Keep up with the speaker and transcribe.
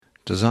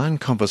Design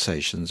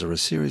Conversations are a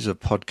series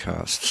of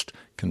podcasts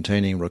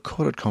containing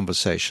recorded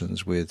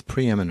conversations with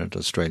preeminent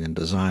Australian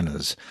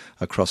designers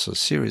across a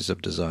series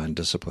of design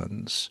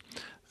disciplines,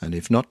 and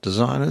if not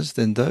designers,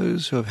 then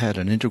those who have had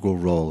an integral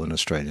role in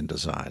Australian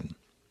design.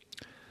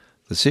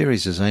 The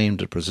series is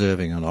aimed at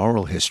preserving an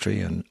oral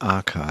history and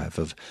archive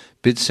of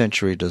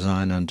mid-century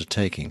design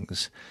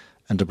undertakings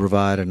and to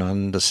provide an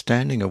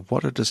understanding of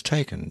what it has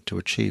taken to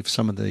achieve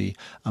some of the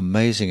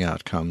amazing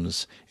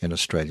outcomes in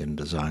Australian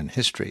design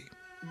history.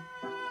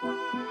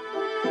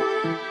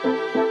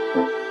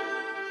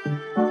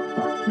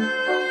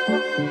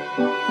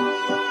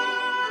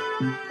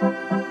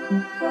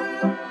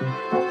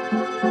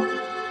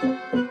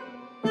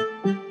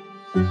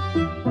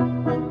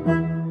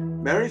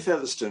 Mary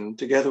Featherston,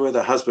 together with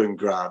her husband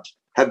Grant,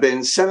 have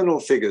been seminal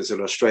figures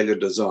in Australian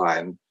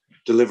design,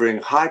 delivering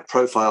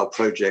high-profile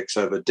projects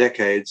over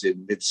decades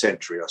in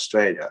mid-century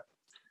Australia.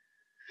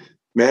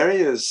 Mary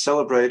is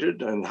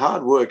celebrated and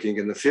hardworking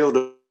in the field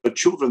of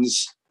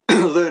children's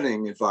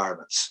learning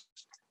environments,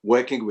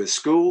 working with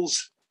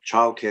schools,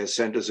 childcare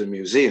centres and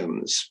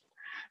museums,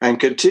 and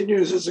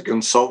continues as a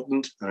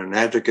consultant and an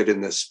advocate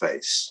in this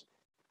space.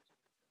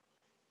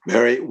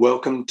 Mary,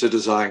 welcome to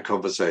Design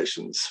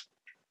Conversations.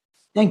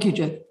 Thank you,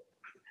 Jeff.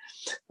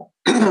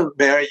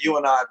 Mary, you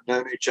and I have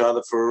known each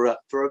other for a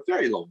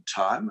very long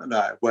time, and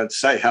I won't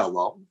say how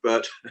long,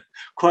 but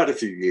quite a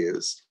few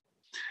years.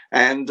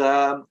 And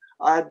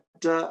I'd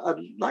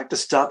like to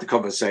start the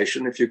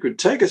conversation if you could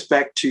take us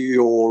back to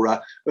your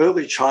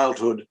early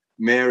childhood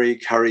Mary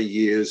Curry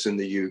years in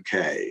the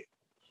UK.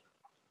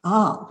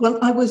 Well,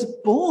 I was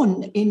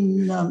born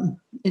in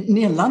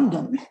near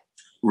London.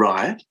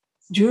 Right.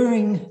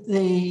 During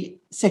the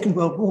Second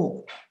World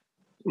War.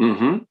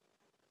 Mm-hmm.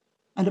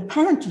 And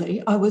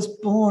apparently I was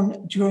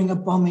born during a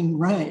bombing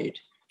raid.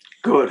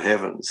 Good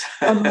heavens.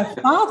 And my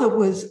father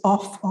was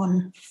off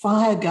on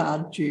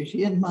fireguard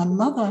duty and my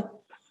mother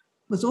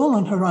was all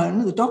on her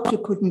own. The doctor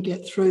couldn't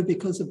get through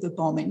because of the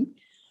bombing.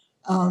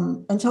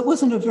 And so it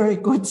wasn't a very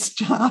good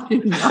start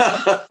in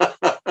life.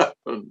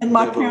 And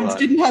my parents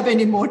didn't have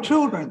any more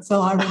children,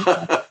 so I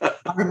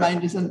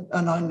remained as an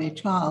only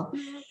child.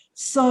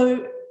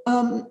 So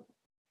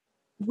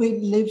we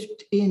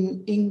lived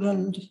in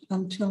England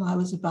until I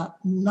was about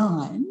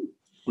 9.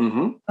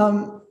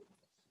 Mm-hmm.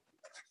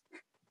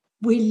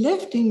 We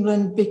left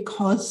England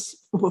because,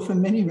 well, for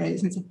many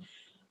reasons,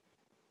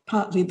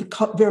 partly the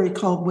very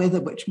cold weather,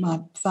 which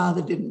my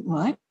father didn't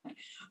like,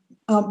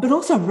 but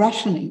also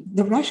rationing.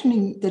 The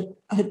rationing that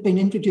had been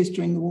introduced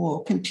during the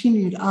war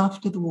continued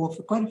after the war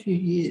for quite a few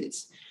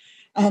years.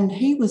 And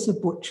he was a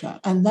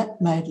butcher, and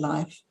that made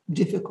life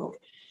difficult.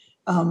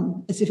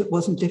 As if it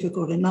wasn't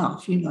difficult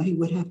enough, he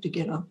would have to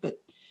get up at,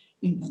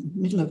 the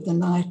middle of the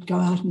night, go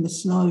out in the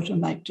snow to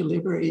make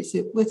deliveries.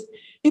 It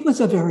was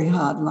a very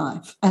hard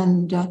life.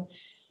 And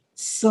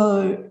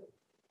so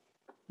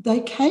they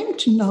came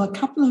to know a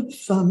couple of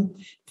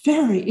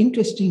very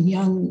interesting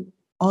young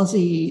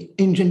Aussie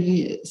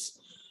engineers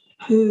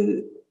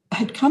who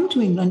had come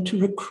to England to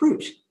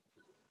recruit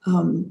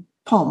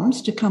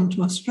POMs to come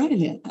to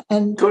Australia.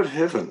 And good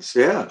heavens,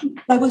 yeah.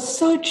 They were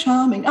so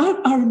charming.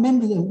 I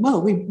remember them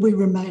well. We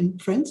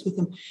remained friends with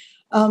them.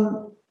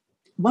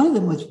 One of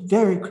them was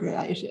very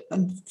creative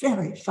and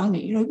very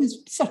funny. It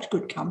was such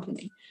good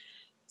company.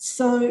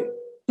 So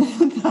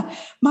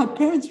my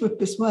parents were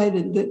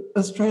persuaded that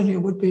Australia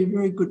would be a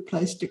very good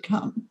place to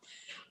come.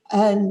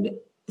 And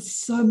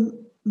so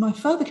my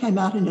father came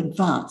out in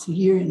advance, a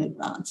year in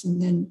advance,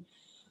 and then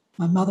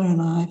my mother and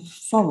I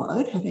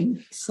followed,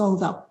 having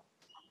sold up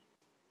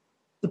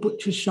the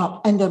butcher's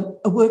shop and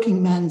a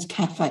working man's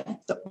cafe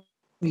that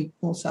we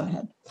also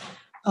had,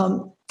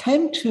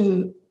 came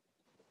to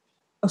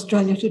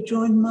Australia to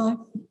join my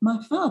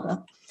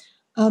father.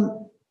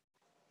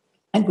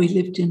 And we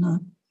lived in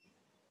a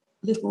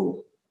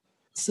little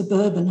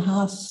suburban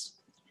house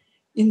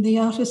in the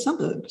outer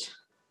suburbs.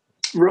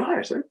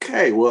 Right.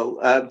 Okay. Well,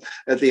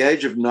 at the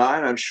age of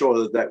 9, I'm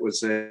sure that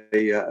was a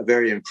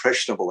very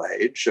impressionable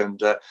age,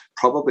 and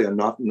probably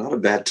not a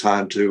bad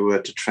time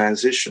to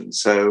transition.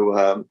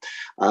 So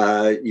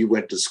you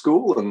went to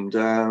school and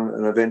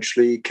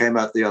eventually came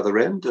out the other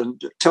end. And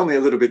tell me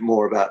a little bit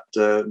more about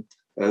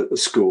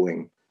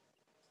schooling.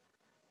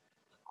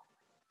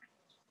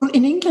 Well,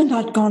 in England,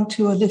 I'd gone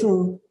to a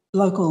little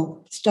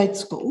local state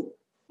school,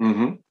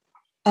 mm-hmm.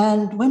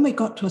 And when we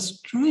got to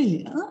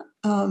Australia.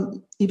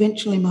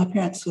 Eventually my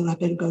parents thought I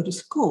better go to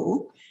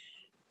school,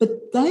 but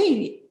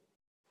so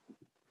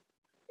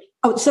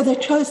they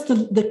chose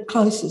the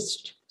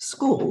closest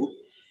school,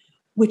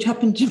 which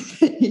happened to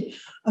be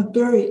a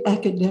very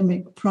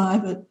academic,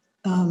 private,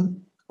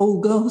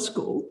 all-girls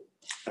school.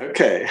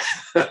 Okay.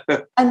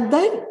 And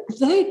they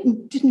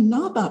didn't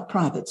know about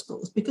private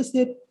schools because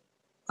I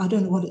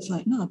don't know what it's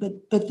like now,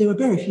 but there were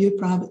very few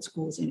private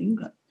schools in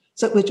England.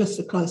 So it was just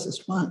the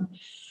closest one.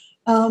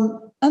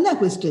 And that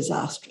was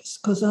disastrous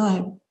because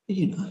I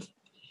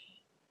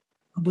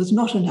was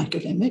not an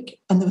academic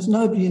and there was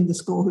nobody in the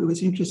school who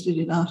was interested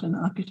in art and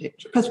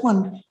architecture. Perhaps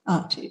one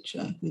art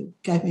teacher who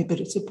gave me a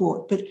bit of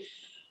support. But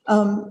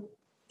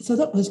so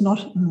that was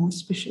not an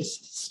auspicious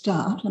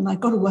start, and I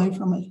got away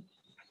from it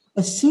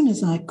as soon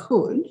as I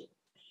could,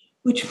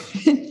 which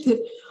meant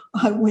that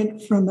I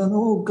went from an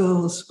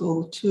all-girls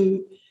school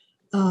to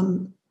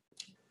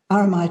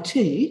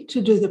RMIT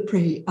to do the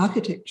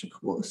pre-architecture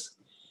course.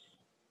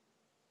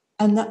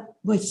 And that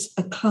was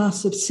a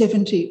class of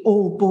 70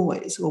 all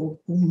boys,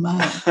 all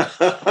male.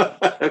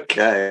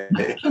 Okay.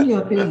 Can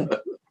you hear?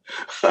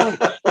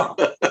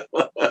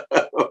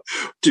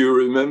 Do you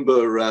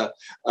remember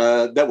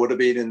that would have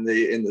been in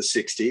the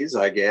 60s,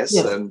 I guess?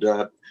 Yes.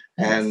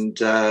 And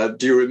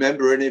do you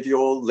remember any of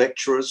your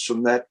lecturers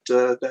from that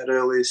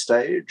early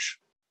stage?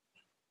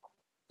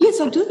 Yes,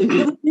 I do. There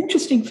was an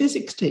interesting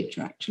physics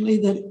teacher, actually,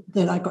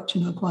 that I got to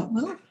know quite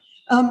well.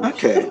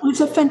 Okay. It was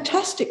a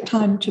fantastic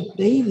time to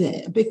be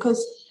there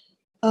because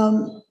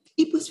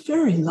it was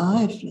very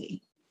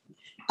lively.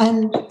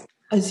 And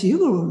as you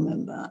will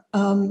remember,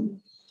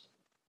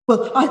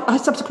 I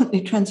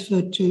subsequently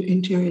transferred to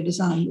interior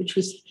design, which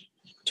was a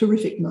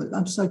terrific move.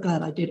 I'm so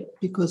glad I did it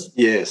because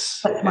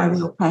that's my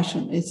real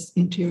passion is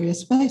interior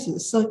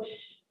spaces. So,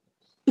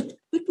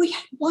 but we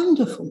had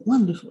wonderful,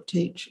 wonderful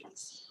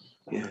teachers.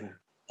 Yeah.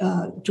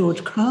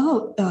 George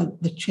Kral,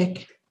 the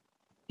Czech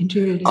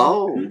interior designer.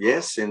 Oh,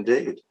 yes,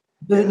 indeed.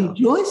 Bernie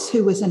Joyce,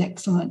 who was an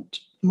excellent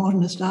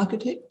modernist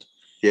architect.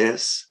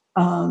 Yes.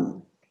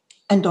 And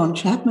Don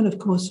Chapman, of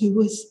course, who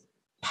was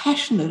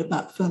passionate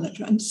about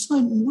furniture and so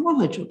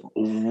knowledgeable.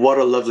 What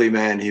a lovely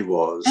man he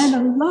was. And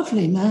a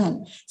lovely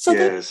man. So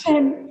yes.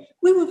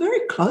 We were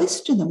very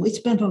close to them. We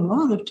spent a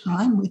lot of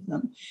time with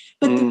them.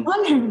 But the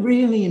one who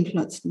really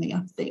influenced me,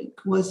 I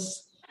think,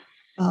 was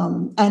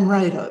Anne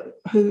Rado,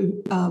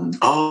 who...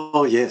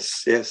 oh,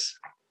 yes, yes.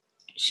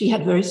 She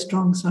had very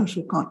strong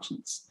social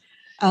conscience.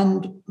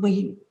 And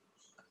I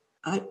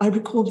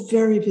recall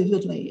very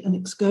vividly an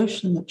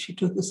excursion that she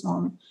took us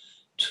on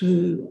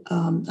to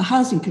a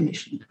housing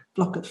commission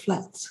block of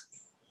flats.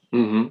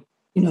 Mm-hmm.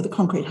 You know, the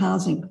concrete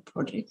housing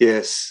project.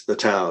 Yes, the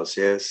towers,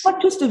 yes.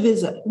 Not just a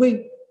visit.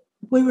 We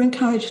were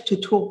encouraged to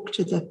talk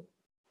to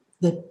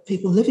the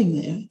people living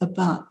there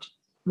about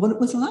what it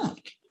was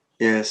like.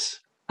 Yes.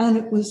 And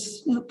it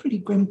was a pretty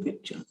grim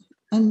picture.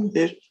 And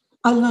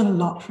I learned a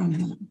lot from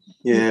her.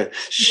 Yeah,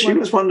 she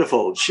was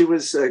wonderful. She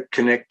was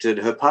connected.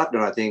 Her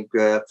partner, I think,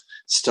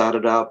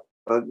 started up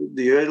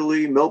the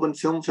early Melbourne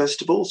Film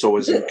Festivals or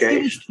was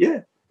engaged.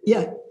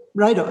 Yeah,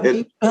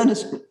 Rado.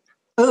 Ernest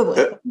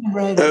Irwin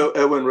Rado.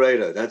 Irwin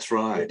Rado, that's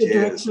right. The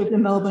director of the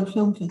Melbourne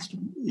Film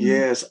Festival.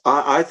 Yes,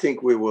 I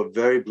think we were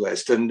very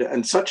blessed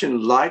and such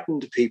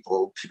enlightened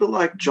people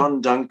like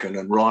John Duncan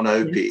and Ron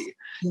Opie.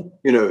 Yeah.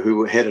 You know,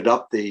 who headed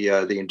up the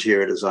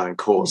interior design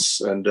course.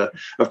 And,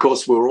 of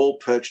course, we were all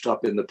perched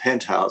up in the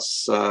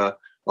penthouse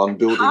on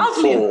building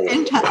 4. A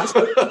penthouse.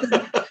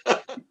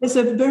 There's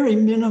a very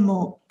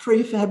minimal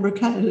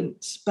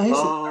prefabricated space,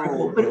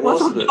 but it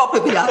was on top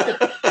of the other.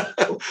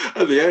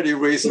 The only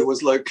reason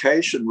was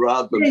location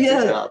rather than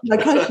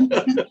location.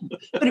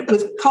 But it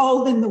was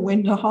cold in the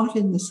winter, hot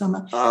in the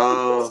summer.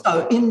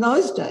 So in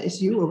those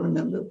days, you will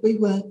remember, we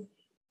were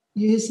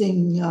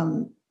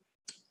using...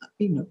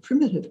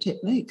 primitive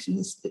techniques,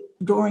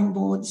 drawing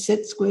boards,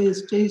 set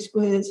squares,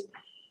 T-squares.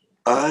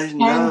 I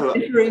know.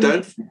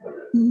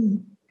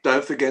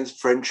 Don't forget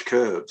French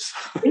curves.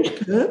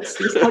 French curves?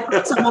 I've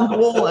got some on the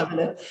wall over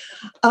there.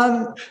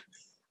 And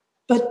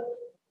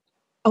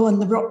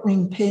the rock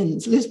ring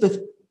pens. Elizabeth,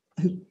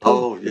 who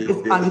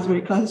I was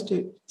very close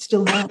to,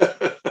 still now.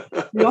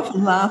 We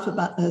often laugh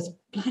about those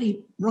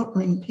bloody rock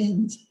ring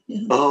pens.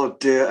 Yeah. Oh,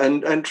 dear.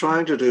 And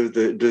trying to do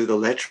the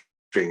lettering.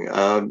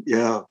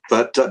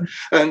 But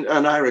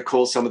and I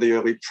recall some of the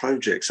early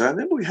projects. I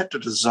remember we had to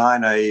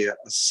design a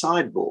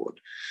sideboard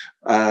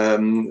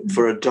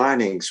for a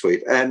dining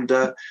suite, and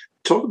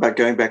talk about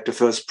going back to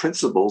first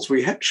principles.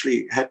 We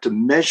actually had to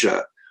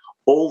measure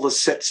all the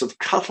sets of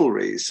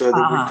cutlery so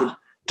that we could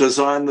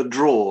design the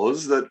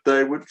drawers that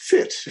they would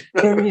fit.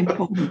 Very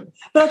important.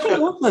 But I think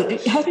also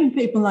having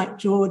people like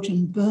George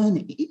and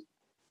Bernie,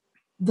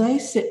 they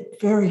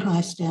set very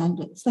high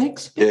standards. They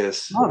expect a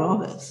lot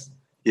of us.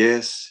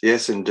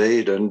 Yes,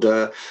 indeed. And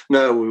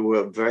no, we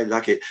were very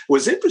lucky. It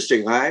was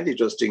interesting. I only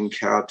just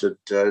encountered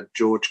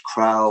George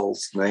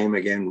Crowell's name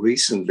again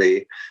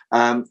recently.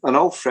 An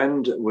old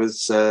friend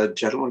was a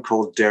gentleman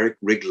called Derek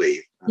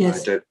Wrigley.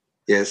 Yes.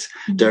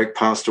 Derek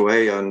passed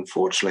away,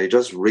 unfortunately,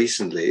 just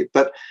recently.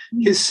 But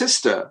his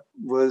sister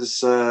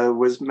was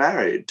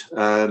married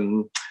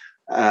to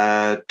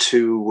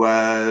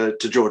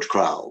George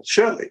Crowell,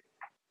 Shirley.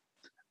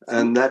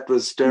 And that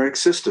was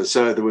Derek's sister.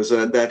 So there was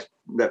that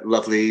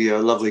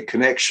lovely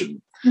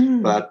connection.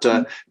 But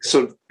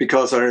sort of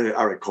because I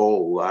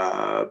recall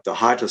the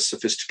height of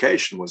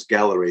sophistication was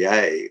Gallery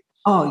A,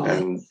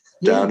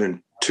 down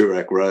in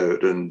Toorak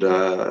Road, and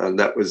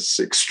that was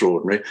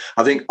extraordinary.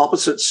 I think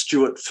opposite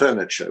Stewart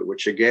Furniture,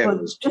 which again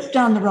was just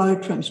down the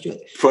road from Stewart.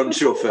 From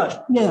Stewart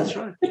Furniture, that's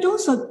right. But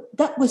also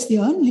that was the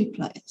only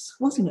place,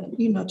 wasn't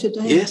it?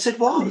 Today. Yes, it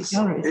was.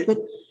 But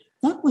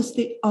that was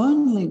the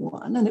only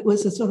one, and it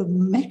was a sort of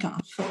mecca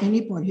for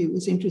anybody who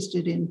was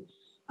interested in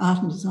art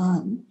and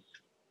design.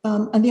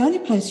 And the only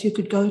place you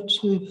could go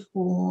to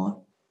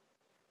for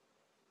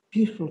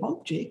beautiful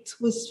objects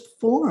was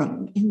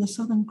Forum in the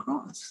Southern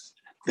Cross.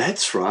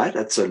 That's right.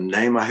 That's a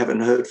name I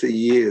haven't heard for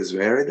years,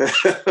 Mary.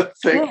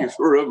 Thank you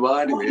for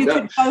reminding me.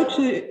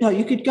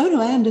 You could go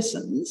to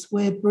Anderson's,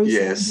 where Bruce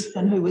Yes.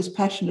 Anderson, who was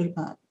passionate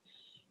about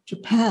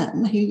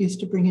Japan, he used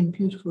to bring in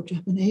beautiful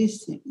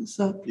Japanese things.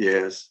 So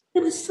yes,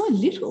 there was so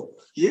little.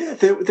 Yeah,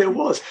 there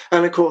was.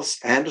 And, of course,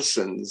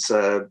 Anderson's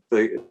did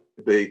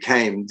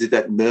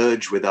that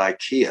merge with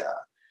IKEA.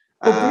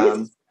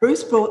 Well,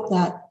 Bruce brought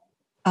that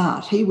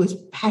out. He was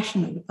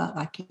passionate about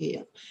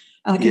IKEA.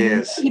 And I can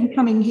remember him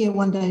coming here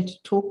one day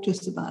to talk to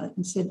us about it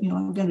and said,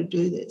 I'm going to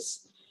do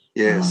this.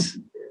 Yes.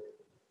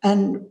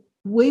 And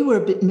we were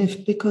a bit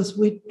miffed because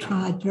we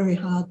tried very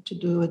hard to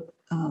do a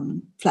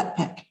flat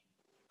pack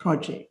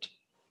project.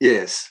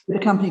 Yes. With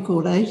a company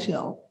called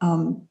ATEL.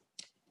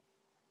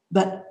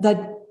 But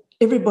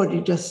everybody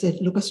just said,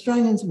 look,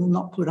 Australians will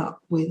not put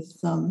up with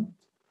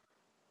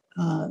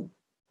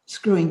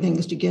screwing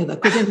things together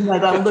because anyway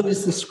they'll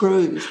lose the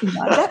screws.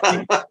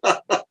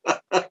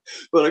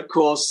 But of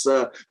course,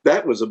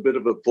 that was a bit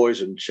of a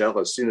poison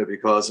chalice,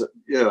 because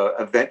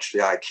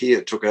eventually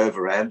IKEA took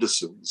over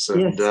Anderson's,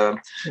 and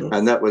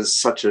and that was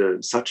such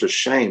a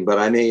shame. But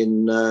I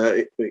mean,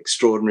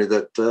 extraordinary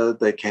that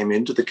they came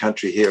into the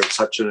country here at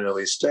such an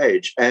early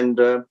stage, and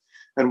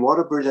what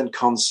a brilliant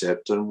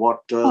concept, and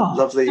what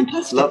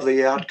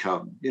lovely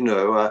outcome.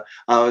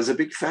 I was a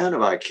big fan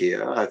of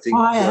IKEA. I think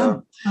I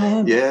am.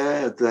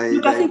 Yeah,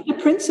 I think the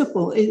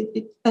principle,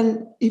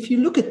 and if you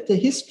look at the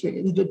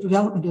history, the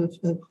development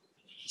of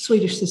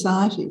Swedish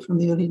society from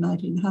the early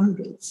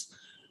 1900s,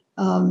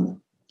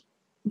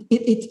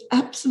 it's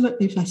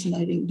absolutely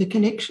fascinating, the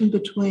connection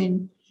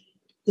between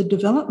the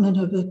development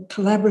of a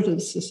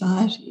collaborative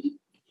society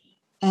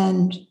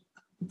and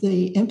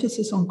the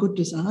emphasis on good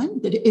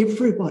design, that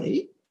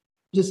everybody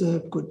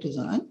deserved good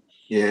design.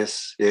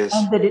 Yes.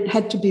 And that it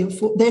had to be,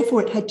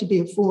 therefore it had to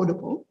be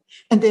affordable,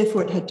 and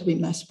therefore it had to be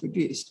mass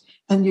produced.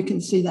 And you can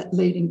see that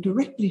leading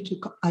directly to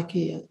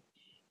IKEA.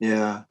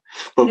 Yeah.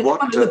 But it's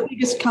one of the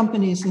biggest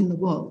companies in the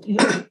world.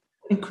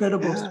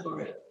 Incredible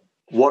story.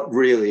 What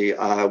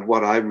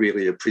I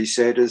really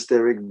appreciate is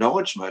their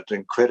acknowledgement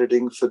and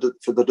crediting for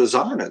the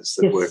designers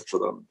that work for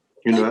them,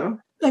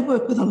 They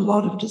work with a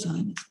lot of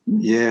designers.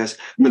 Yes,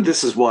 but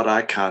this is what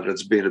I can't.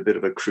 It's been a bit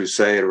of a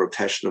crusade or a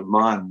passion of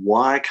mine.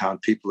 Why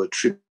can't people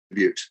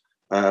attribute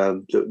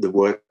the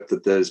work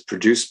that is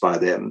produced by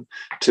them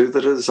to the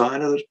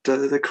designer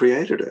that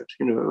created it?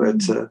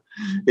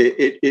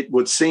 It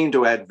would seem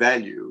to add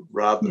value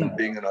rather than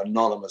being an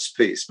anonymous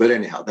piece. But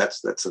anyhow,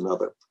 that's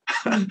another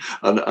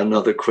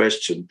another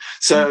question.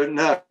 So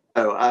no.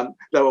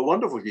 They were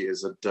wonderful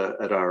years at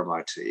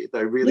RMIT.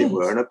 They really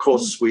were. And, of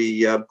course,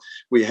 we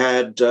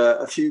had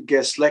a few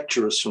guest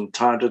lecturers from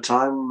time to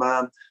time,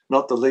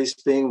 not the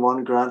least being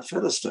one Grant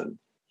Featherston.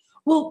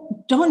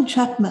 Well, Don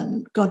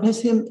Chapman, God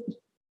bless him,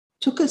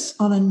 took us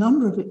on a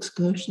number of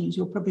excursions,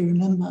 you'll probably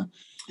remember.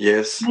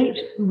 Yes. Meet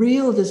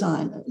real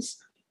designers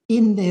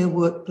in their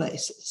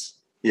workplaces.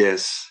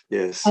 Yes.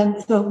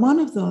 And so one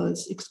of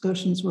those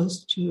excursions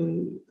was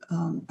to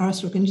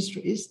Aristotle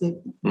Industries,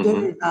 the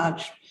very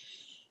large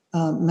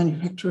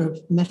manufacturer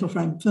of metal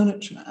frame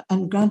furniture,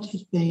 and Grant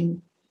had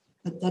been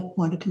at that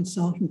point a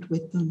consultant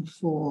with them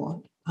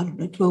for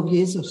 12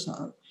 years or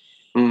so.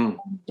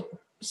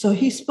 So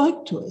he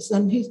spoke to us,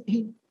 and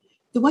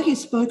the way he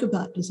spoke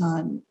about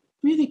design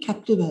really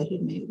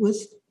captivated me. It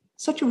was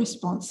such a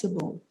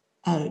responsible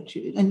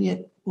attitude, and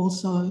yet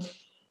also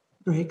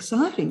very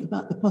exciting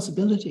about the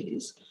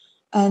possibilities.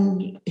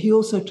 And he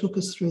also took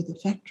us through the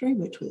factory,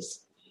 which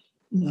was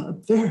a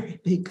very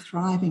big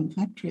thriving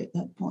factory at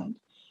that point.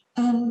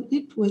 And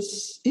it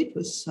was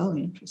so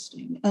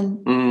interesting.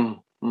 And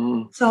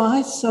so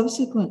I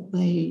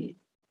subsequently,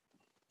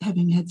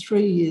 having had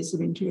 3 years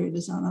of interior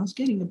design, I was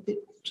getting a bit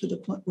to the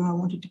point where I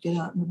wanted to get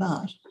out and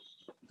about.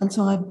 And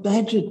so I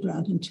badgered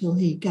Grant until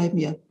he gave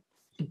me a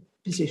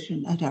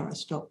position at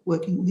Aristotle,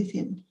 working with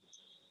him.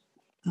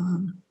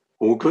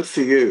 Well, good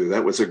for you.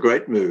 That was a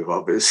great move,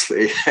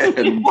 obviously.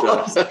 And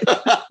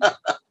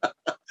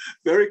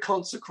very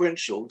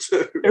consequential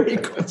too. Very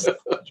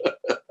consequential.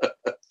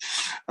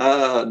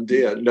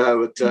 Dear,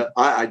 no, but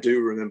I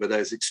do remember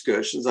those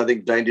excursions. I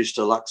think Danish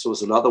Deluxe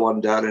was another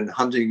one down in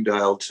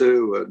Huntingdale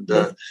too.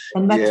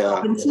 And Max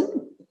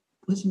Robinson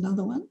was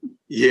another one.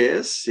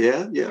 Yes,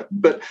 yeah.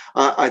 But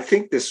I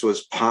think this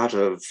was part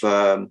of,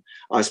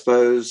 I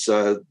suppose,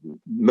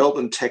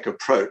 Melbourne Tech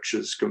approach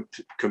as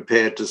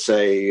compared to,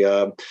 say,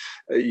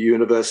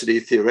 university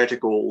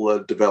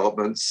theoretical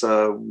developments.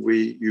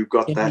 You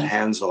got that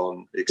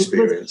hands-on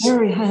experience. It was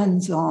very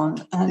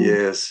hands-on.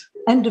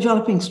 And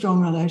developing strong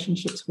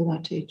relationships with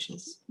our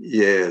teachers.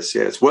 Yes.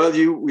 Well,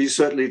 we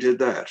certainly did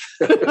that.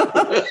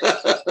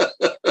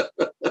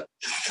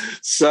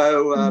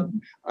 So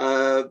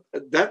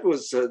that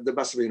was, there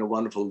must have been a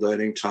wonderful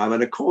learning time.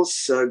 And of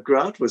course,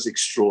 Grant was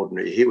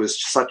extraordinary. He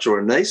was such a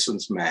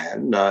Renaissance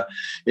man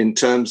in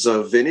terms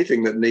of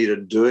anything that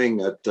needed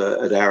doing at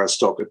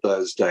Aristoc at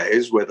those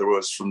days, whether it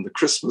was from the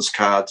Christmas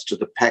cards to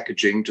the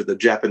packaging to the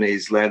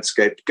Japanese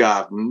landscaped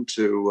garden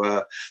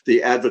to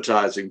the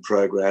advertising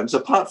programs,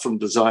 apart from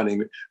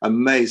designing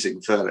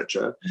amazing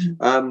furniture.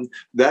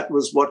 That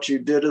was what you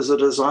did as a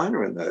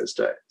designer in those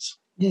days.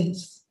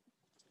 Yes.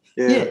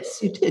 Yeah.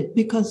 Yes, you did,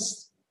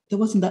 because there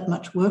wasn't that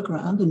much work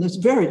around and there's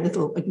very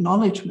little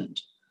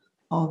acknowledgement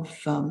of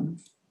the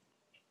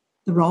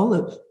role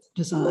of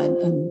design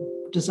and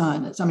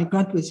designers. I mean,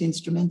 Grant was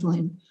instrumental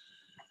in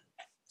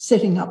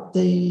setting up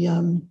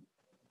the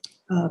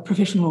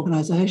professional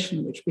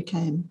organisation, which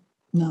became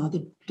now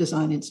the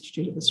Design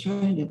Institute of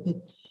Australia, but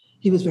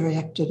he was very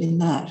active in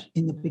that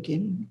in the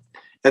beginning.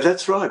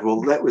 That's right.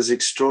 Well, that was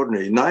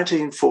extraordinary.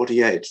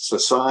 1948,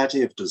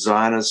 Society of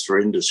Designers for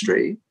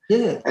Industry.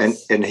 Yes.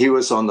 And he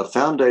was on the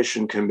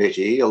foundation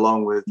committee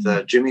along with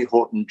Jimmy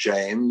Horton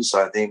James,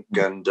 I think,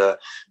 and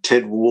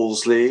Ted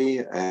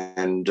Wolseley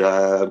and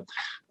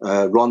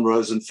Ron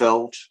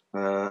Rosenfeld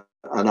and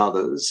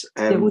others.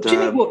 And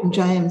Jimmy Horton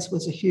James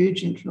was a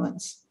huge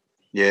influence.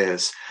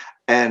 Yes.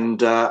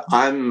 And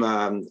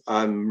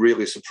I'm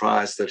really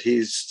surprised that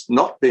he's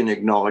not been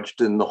acknowledged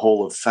in the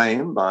Hall of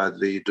Fame by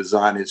the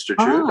Design Institute.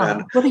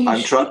 And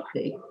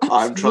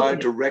I'm trying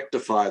to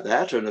rectify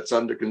that, and it's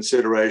under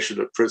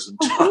consideration at present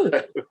time.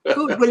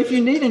 Good. Well, if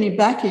you need any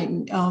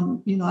backing, I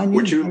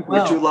knew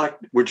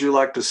would you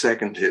like to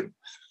second him?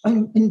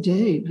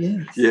 Indeed,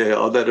 yes.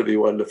 Yeah, that'd be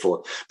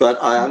wonderful.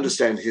 But I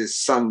understand his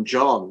son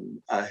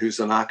John, who's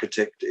an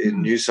architect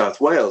in New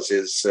South Wales,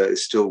 is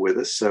still with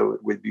us. So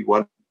it would be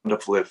wonderful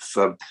if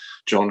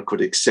John could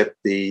accept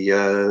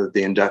the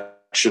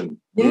induction.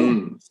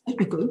 Yeah, that'd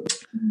be good.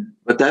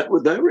 But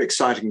they were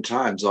exciting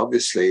times,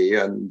 obviously,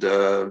 and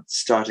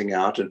starting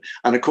out. And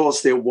of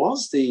course, there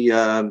was the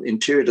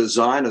Interior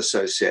Design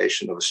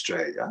Association of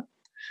Australia.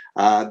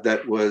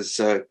 That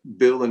was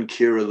Bill and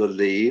Kira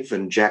Lalive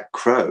and Jack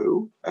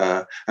Crow.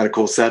 And, of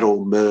course, that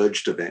all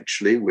merged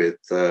eventually with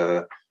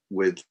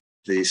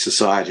the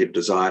Society of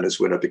Designers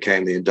when it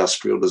became the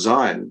Industrial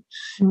Design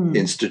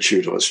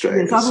Institute of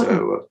Australia. Yes, I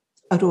wasn't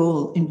at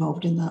all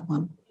involved in that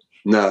one.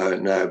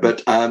 No,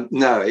 but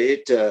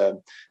it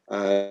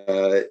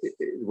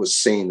was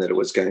seen that it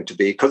was going to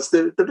be, because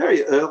the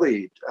very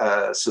early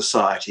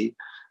society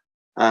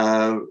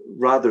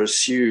rather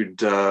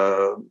eschewed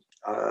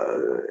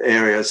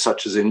areas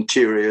such as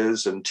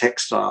interiors and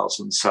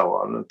textiles and so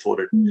on, and thought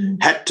it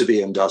had to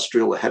be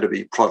industrial, it had to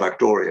be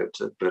product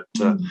oriented, but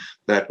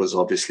that was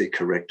obviously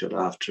corrected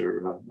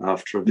after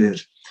a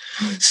bit.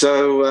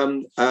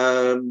 So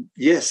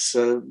yes,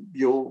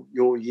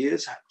 your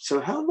years. So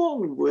how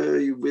long were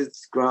you with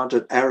Grant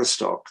at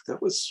Aristoc?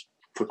 That was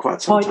for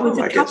quite some time, it was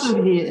I a guess.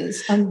 couple of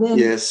years, and then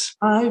yes,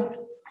 I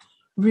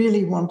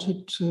really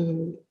wanted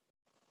to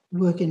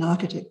work in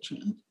architecture.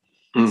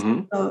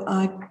 So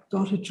I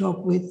got a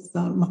job with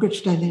Margaret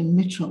Staley and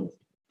Mitchell.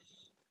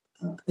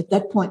 At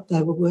that point,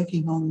 they were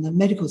working on the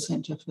medical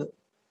centre for the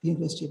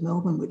University of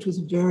Melbourne, which was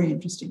a very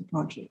interesting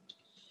project.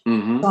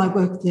 So I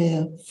worked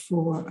there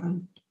for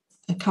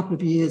a couple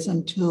of years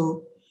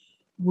until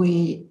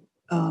we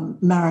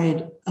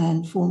married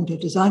and formed a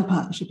design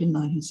partnership in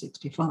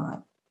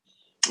 1965.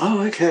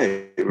 Oh,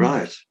 okay,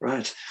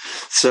 right.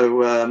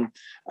 So, and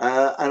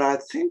I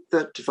think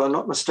that, if I'm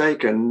not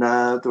mistaken,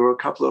 there were a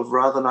couple of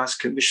rather nice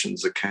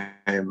commissions that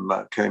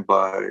came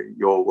by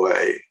your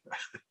way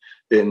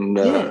in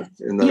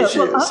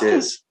those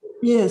years.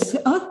 Yes.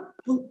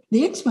 The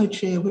Expo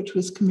Chair, which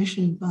was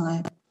commissioned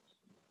by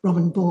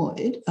Robin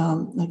Boyd,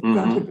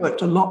 Grant had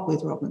worked a lot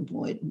with Robin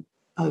Boyd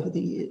over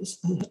the years.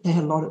 They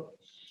had a lot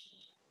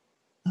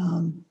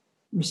of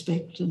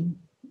respect and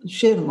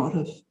shared a lot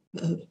of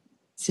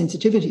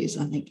sensitivities,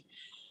 I think.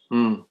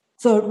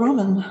 So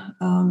Robin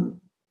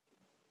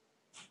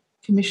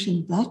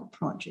commissioned that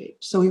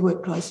project. So we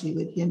worked closely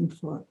with him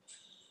for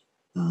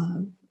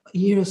a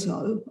year or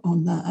so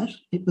on that.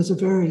 It was a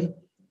very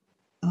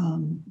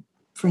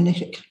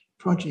frenetic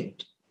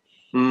project.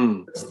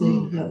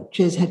 The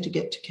chairs had to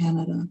get to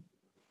Canada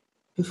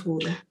before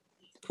the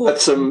port.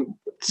 That's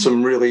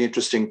some really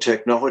interesting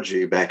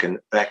technology back in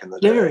the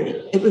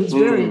day. It was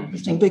very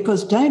interesting,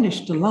 because Danish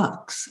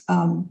Deluxe,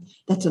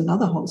 that's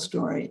another whole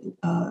story.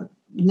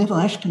 Neville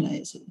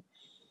Ashkenazi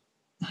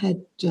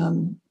had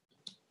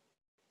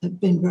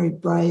been very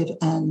brave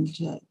and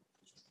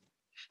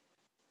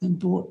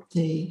bought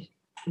the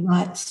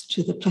rights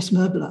to the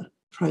plasmobile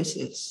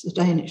process, the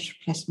Danish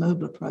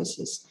plasmobile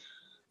process,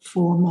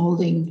 for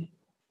moulding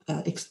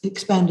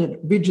expanded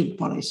rigid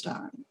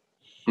polystyrene.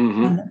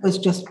 And it was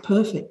just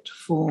perfect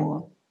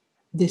for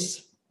the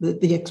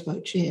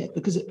Expo chair,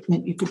 because it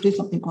meant you could do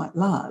something quite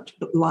large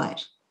but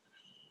light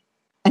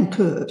and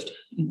curved,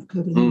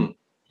 curvilinear.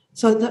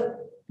 So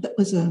that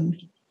was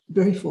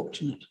very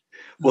fortunate.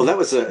 Well, that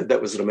was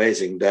an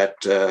amazing. That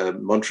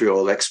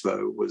Montreal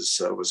Expo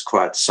was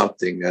quite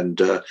something,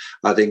 and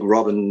I think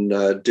Robin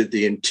did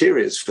the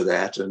interiors for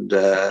that, and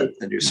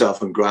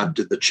yourself and Grant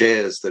did the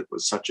chairs. That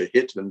was such a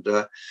hit, and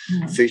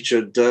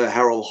featured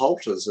Harold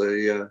Holt as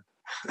a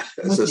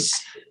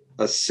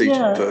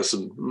seated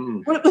person.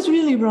 Mm. Well, it was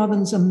really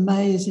Robin's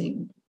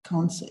amazing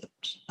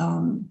concept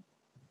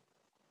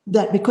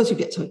that because you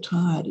get so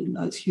tired in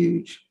those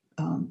huge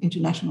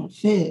international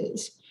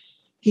fairs,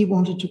 he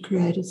wanted to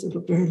create a sort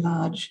of very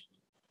large,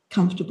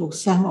 comfortable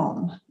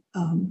salon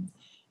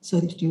so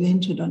that you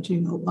entered onto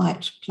a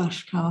white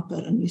plush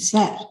carpet and you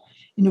sat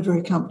in a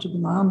very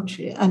comfortable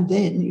armchair, and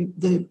then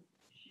the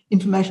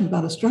information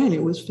about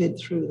Australia was fed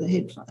through the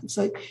headphones.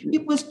 So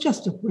it was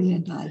just a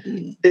brilliant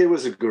idea. It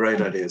was a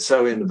great idea,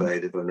 so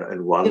innovative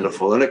and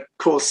wonderful. And, of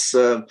course,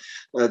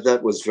 that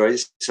was very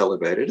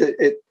celebrated.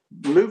 It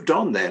moved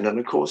on then, and,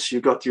 of course,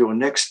 you got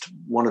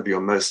one of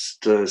your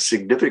most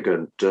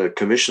significant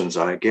commissions,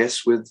 I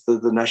guess, with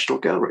the National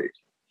Gallery.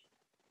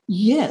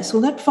 Yes,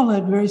 well, that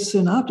followed very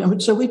soon after.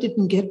 So we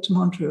didn't get to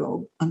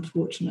Montreal,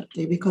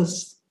 unfortunately,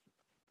 because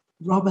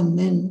Robin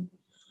then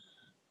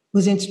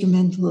was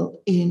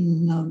instrumental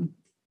in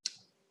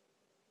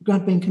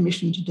Grant being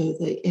commissioned to do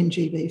the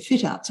NGV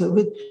fit-out. So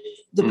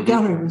the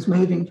gallery was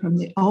moving from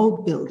the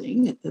old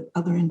building at the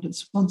other end of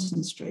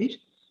Swanson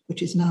Street,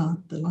 which is now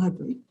the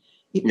library.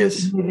 It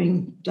was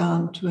moving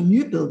down to a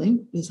new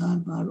building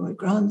designed by Roy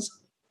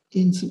Grants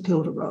in St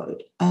Kilda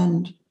Road.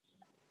 And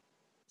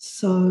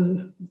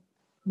so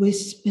we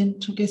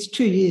spent, I guess,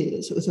 2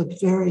 years. It was a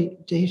very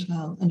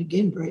detailed and,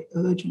 again, very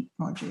urgent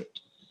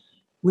project,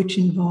 which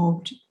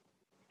involved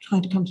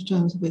trying to come to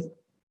terms with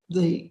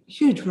the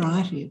huge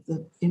variety of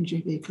the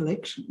NGV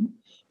collection,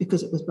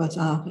 because it was both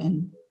art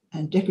and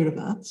decorative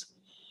arts.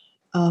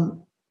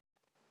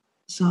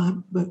 So I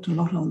worked a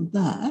lot on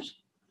that.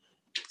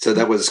 So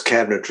that was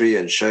cabinetry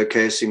and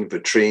showcasing,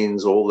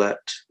 vitrines, all that?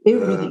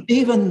 Everything,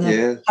 even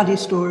the study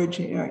storage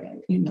area,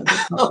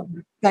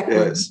 the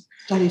backroom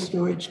study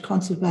storage,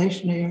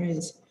 conservation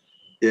areas.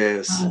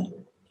 Yes.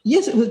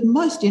 Yes, it was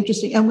most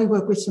interesting, and we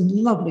worked with some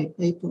lovely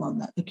people on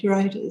that, the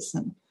curators.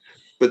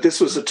 But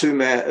this was a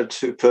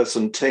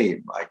two-person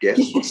team, I guess.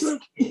 Yes.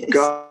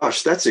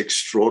 Gosh, that's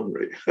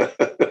extraordinary.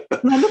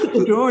 When I look at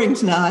the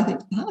drawings now, I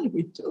think, how did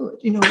we do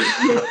it?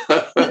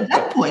 At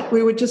that point,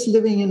 we were just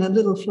living in a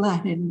little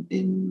flat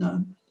in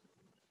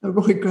a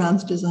Roy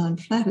Grants designed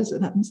flat, as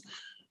it happens.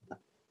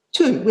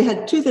 We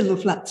had two little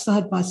flats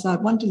side by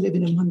side, one to live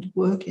in and one to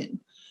work in.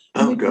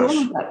 And we did all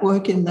of that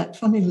work in that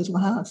funny little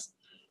house,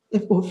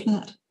 or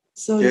flat.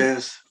 So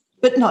yes.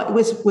 But no, it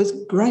was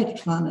great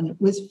fun, and it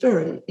was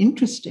very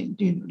interesting,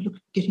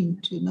 getting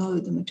to know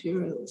the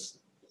materials.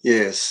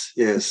 Yes.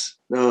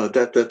 No,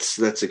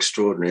 that's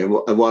extraordinary,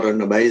 and what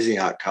an amazing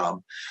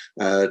outcome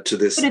to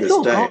this but it's this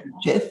all day. gone,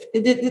 Jeff.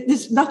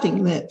 There's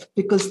nothing left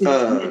because the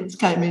Italians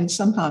came in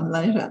sometime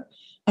later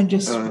and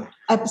just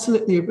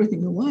absolutely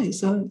everything away.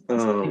 So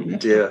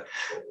dear,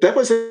 that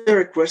was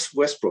Eric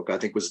Westbrook, I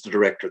think, was the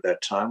director at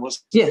that time,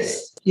 wasn't he?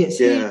 Yes.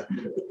 Yeah.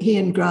 He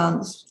and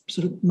Grants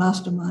sort of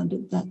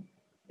masterminded that.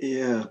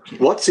 Yeah.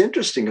 What's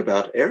interesting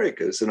about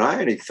Eric is, and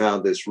I only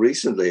found this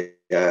recently,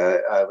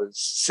 I was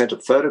sent a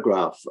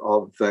photograph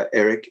of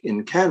Eric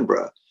in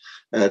Canberra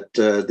at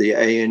the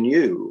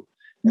ANU.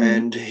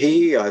 And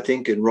he, I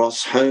think, and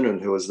Ross Honan,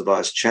 who was the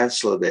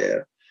Vice-Chancellor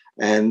there,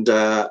 and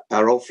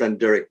our old friend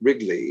Derek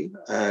Wrigley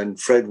and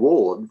Fred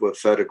Ward were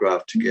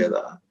photographed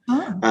together.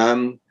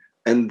 And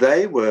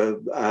they were,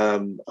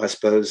 I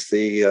suppose,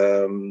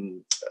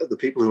 the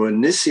people who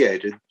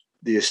initiated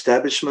the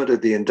establishment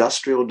of the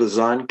Industrial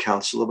Design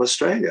Council of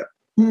Australia.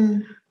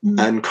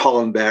 And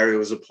Colin Barry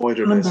was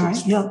appointed as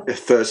its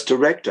first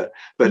director.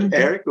 But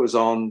Eric was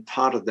on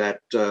part of that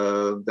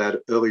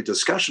early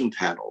discussion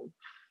panel.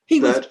 He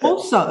was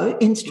also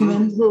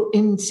instrumental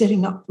in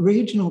setting up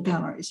regional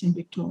galleries in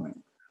Victoria.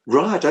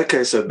 Right,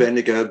 okay, so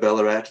Bendigo,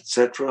 Ballarat,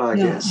 etc., I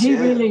guess. He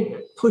really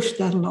pushed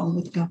that along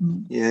with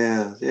government.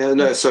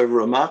 No, so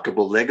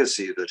remarkable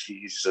legacy that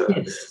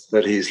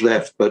he's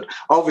left, but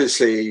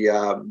obviously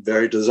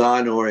very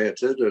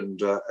design-oriented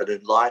and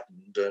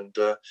enlightened, and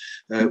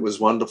it was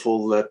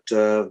wonderful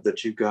that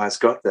you guys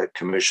got that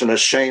commission. A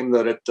shame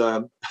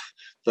that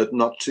that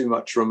not too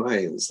much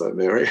remains, though,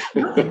 Mary.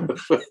 There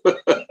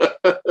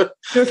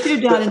are a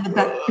few down in the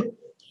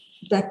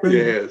back room.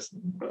 Yes.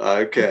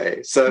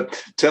 Okay. So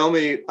tell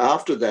me,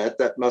 after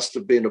that must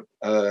have been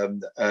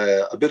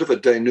a bit of a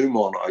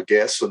denouement, I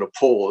guess, and a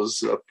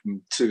pause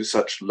to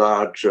such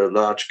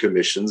large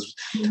commissions.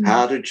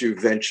 How did you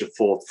venture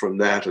forth from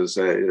that as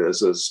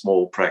a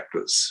small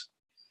practice?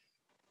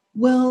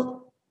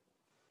 Well,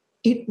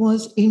 it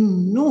was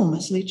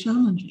enormously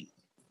challenging.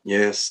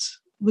 Yes.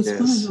 It was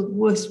one of the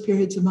worst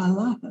periods of my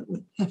life, I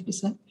would have to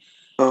say.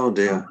 Oh,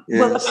 dear.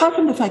 Yes. Well, apart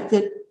from the fact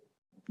that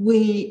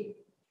we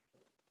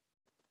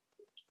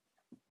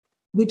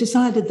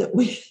decided that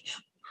we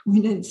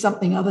needed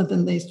something other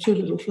than these two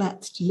little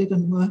flats to live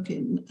and work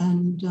in,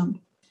 and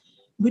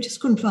we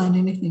just couldn't find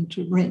anything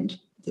to rent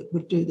that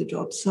would do the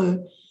job.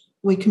 So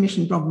we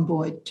commissioned Robin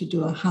Boyd to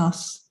do a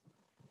house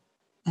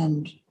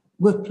and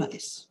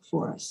workplace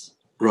for us.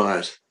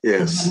 Right,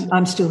 yes.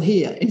 I'm still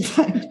here, in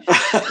fact,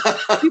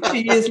 50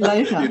 years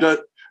later.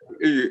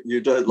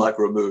 You don't like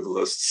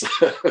removalists.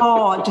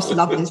 Oh, I just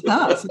love this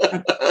house.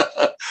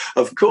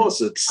 Of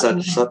course, it's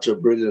such a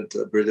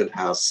brilliant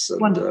house. And,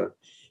 wonderful.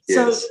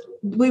 yes. So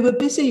we were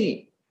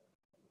busy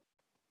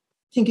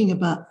thinking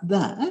about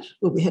that.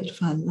 Well, we had to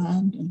find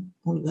land and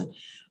all of that.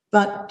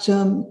 But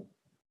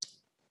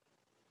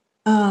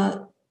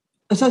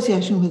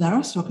association with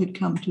Aristoc had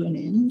come to an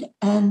end,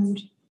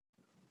 and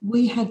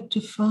we had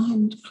to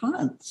find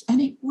clients,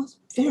 and it was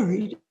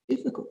very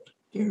difficult,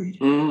 very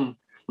difficult.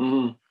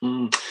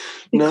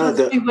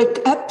 Because we were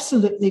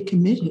absolutely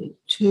committed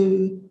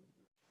to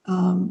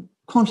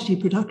quantity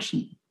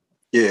production.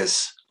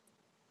 Yes.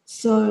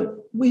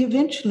 So we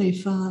eventually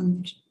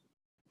found,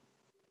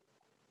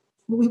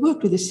 we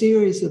worked with a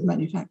series of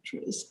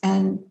manufacturers,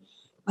 and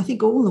I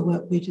think all the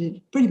work we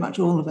did, pretty much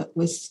all of it,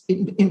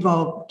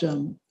 involved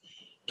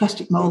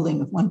plastic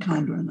moulding of one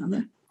kind or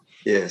another.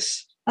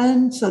 Yes.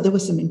 And so there were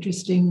some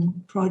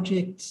interesting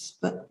projects,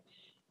 but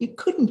you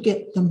couldn't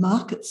get the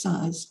market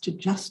size to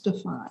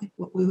justify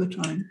what we were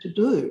trying to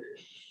do.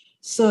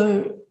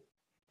 So,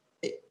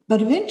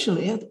 but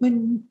eventually,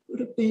 when it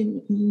would have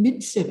been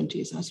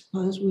mid-70s, I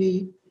suppose,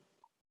 we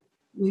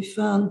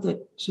found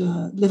that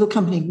a little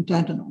company in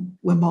Dandenong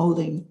were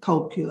moulding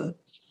cold cure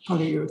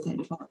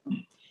polyurethane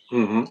foam.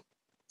 Mm-hmm.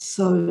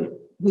 So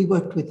we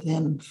worked with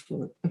them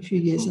for a few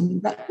years,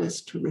 and that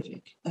was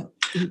terrific.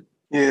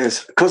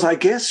 Yes, because I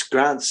guess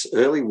Grant's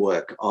early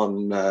work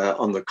on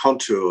the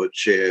contour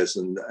chairs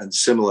and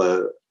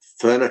similar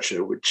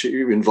furniture, which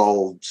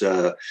involved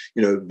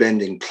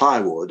bending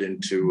plywood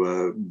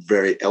into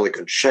very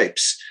elegant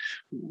shapes,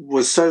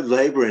 was so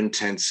labour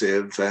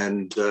intensive,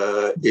 and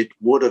it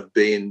would have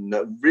been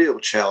a real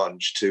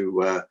challenge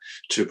to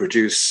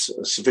produce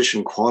a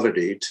sufficient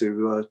quantity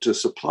to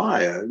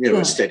supply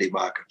a steady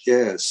market.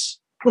 Yes.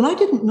 Well, I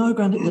didn't know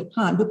Grant at the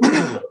time, but when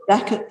I look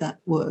back at that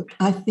work,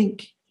 I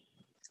think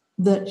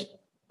that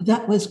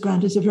was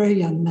Grant as a very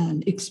young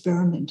man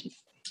experimenting.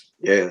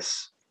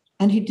 Yes.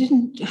 And he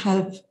didn't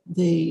have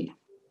the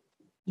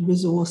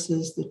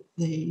resources,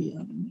 the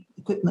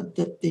equipment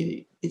that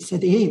the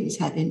Eames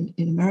had in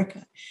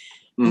America.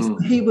 So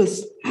he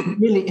was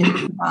really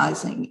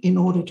improvising in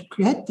order to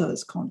create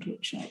those contour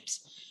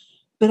shapes.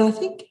 But I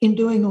think in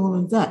doing all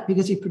of that,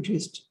 because he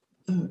produced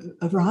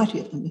a variety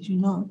of them, as you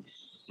know,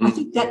 I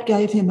think that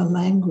gave him a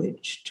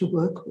language to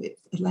work with,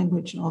 a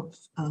language of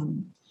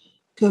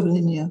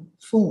curvilinear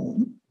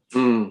form.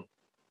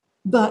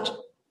 But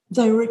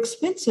they were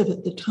expensive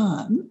at the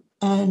time,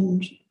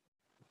 and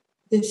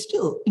they're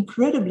still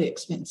incredibly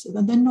expensive,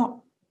 and they're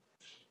not,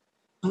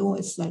 I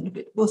always say, look,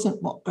 it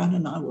wasn't what Grant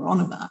and I were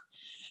on about.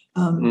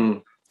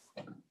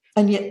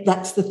 And yet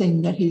that's the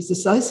thing that he's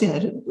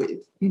associated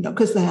with,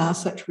 because they are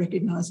such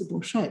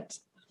recognisable shapes.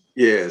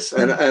 Yes,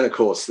 and of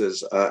course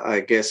there's, I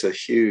guess, a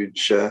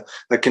huge, a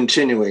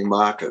continuing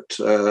market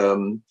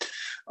on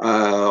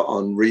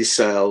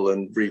resale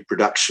and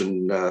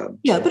reproduction. But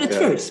it's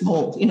very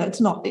small.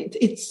 It's not.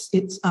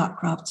 It's art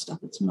craft stuff.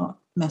 It's not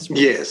mass.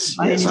 Yes.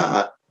 I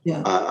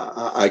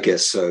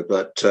guess so.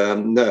 But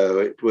no,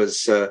 it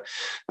was. It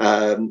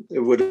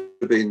would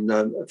have been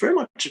very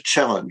much a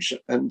challenge,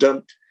 and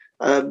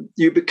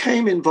you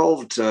became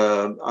involved,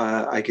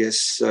 I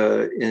guess,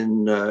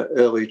 in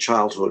early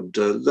childhood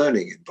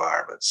learning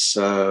environments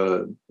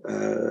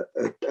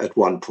at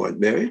one point.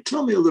 Mary,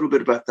 tell me a little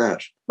bit about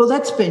that. Well,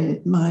 that's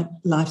been my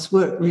life's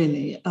work,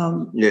 really.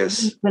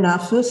 Yes. When our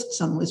first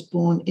son was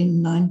born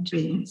in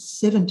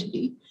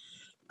 1970,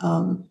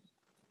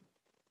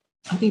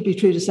 I think it'd be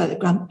true to say that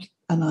Grant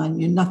and I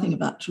knew nothing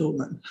about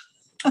children.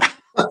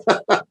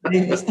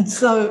 And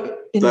so...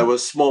 They were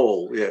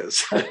small,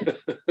 yes.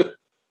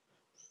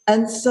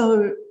 And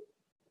so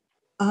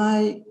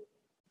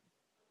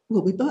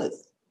we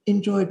both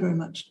enjoyed very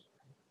much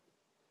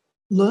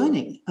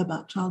learning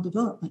about child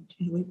development.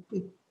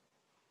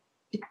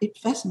 It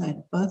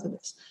fascinated both of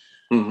us.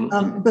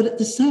 But at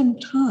the same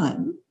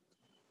time,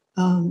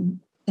 and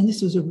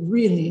this was a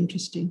really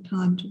interesting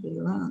time to be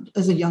around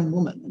as a young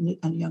woman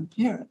and a young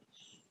parent,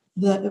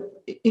 that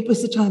it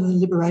was the time of the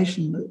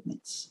liberation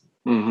movements.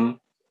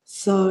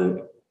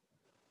 So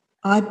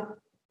I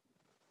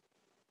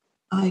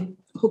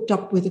hooked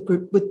up with a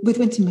group, with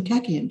Winston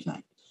McCackey, in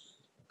fact,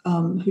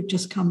 who'd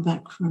just come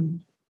back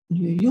from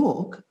New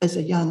York as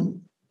a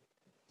young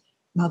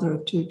mother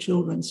of two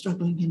children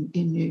struggling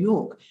in New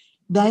York.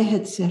 They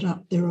had set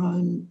up their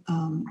own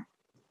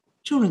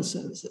children's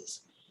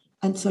services.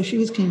 And so she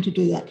was keen to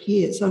do that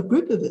here. So a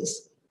group of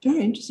us,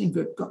 very interesting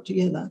group, got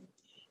together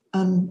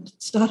and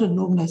started an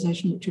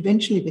organisation which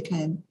eventually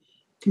became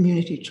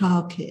Community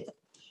Childcare.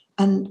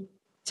 And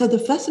so the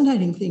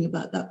fascinating thing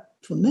about that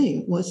for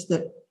me was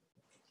that,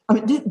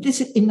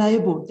 this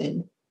enabled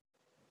then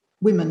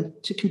women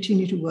to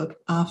continue to work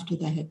after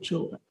they had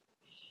children.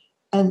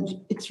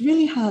 And it's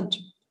really hard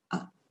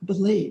to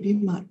believe, you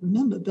might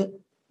remember, but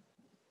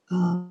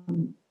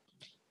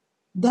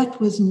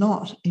that was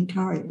not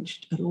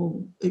encouraged at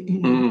all. You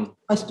know,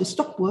 supposed to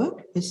stop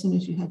work as soon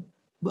as you had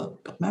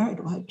got married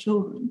or had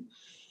children.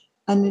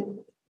 And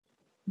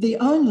the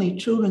only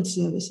children's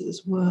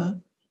services were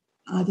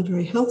either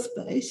very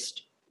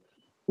health-based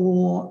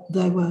or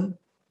they were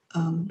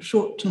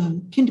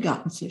short-term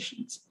kindergarten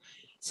sessions.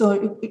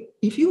 So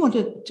if you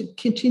wanted to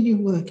continue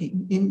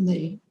working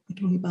we're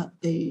talking about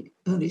the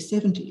early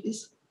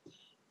 70s,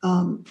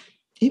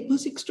 it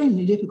was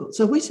extremely difficult.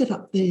 So we set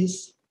up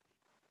these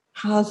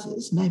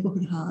houses,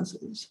 neighbourhood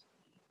houses,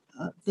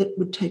 that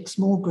would take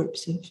small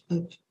groups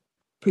of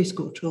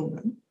preschool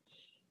children,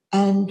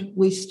 and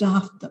we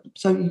staffed them.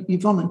 So you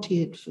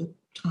volunteered for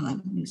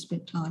time, and you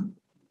spent time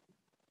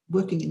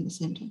working in the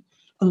centre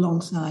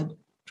alongside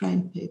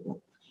trained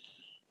people.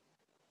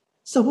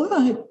 So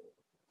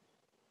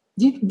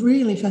the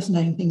really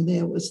fascinating thing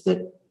there was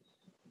that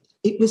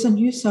it was a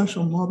new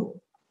social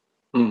model.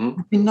 Mm-hmm.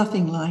 There'd been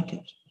nothing like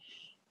it.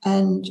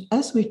 And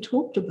as we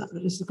talked about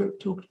it, as the group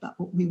talked about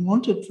what we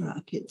wanted for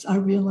our kids, I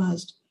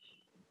realised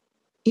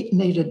it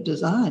needed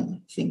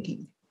design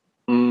thinking.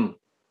 Mm.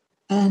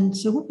 And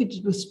so what we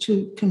did was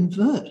to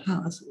convert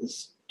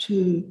houses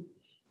to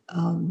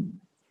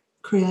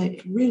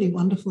create really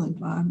wonderful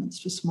environments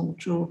for small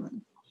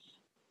children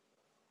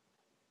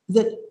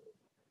that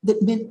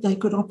meant they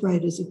could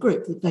operate as a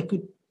group, that they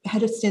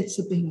had a sense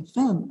of being a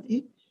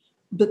family,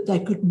 but they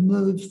could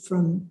move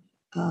from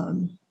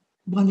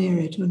one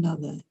area to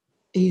another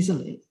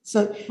easily.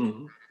 So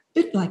Mm-hmm. a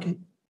bit like a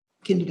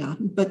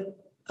kindergarten, but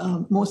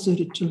more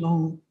suited to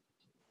long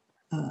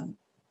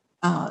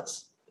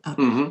hours.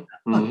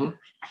 Mm-hmm. Mm-hmm.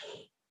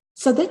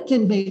 So that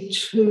led me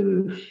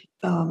to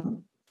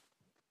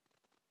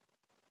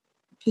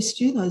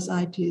pursue those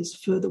ideas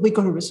further. We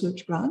got a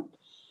research grant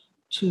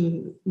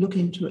to look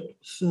into it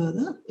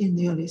further in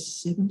the early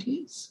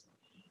 70s,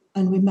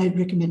 and we made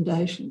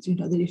recommendations,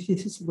 that if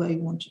this is the way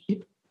you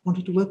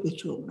wanted to work with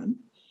children,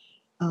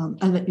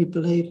 and that you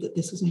believe that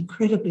this was an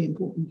incredibly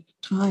important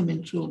time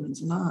in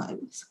children's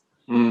lives.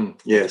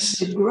 Yes.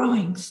 They're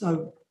growing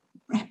so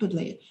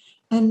rapidly.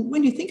 And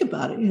when you think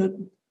about it,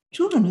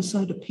 children are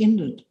so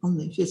dependent on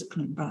their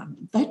physical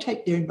environment. They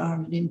take their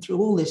environment in through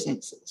all their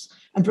senses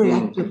and very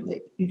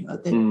actively,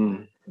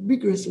 they're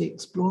rigorously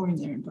exploring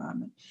their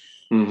environment.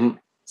 Mm-hmm.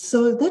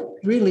 So that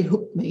really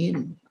hooked me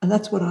in, and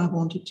that's what I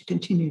wanted to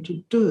continue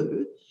to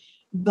do.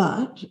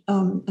 But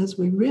as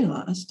we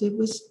realised,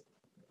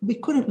 we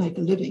couldn't make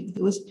a living.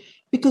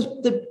 Because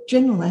the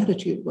general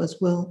attitude was,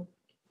 well,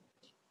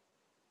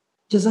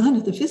 design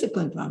of the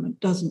physical environment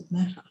doesn't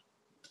matter.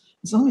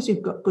 As long as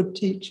you've got good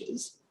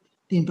teachers,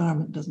 the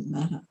environment doesn't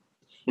matter.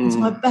 And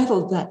so I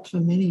battled that for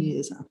many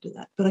years after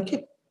that. But I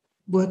kept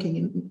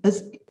working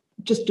as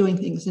just doing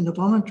things in a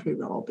voluntary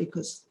role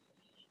because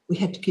we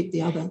had to keep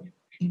the other,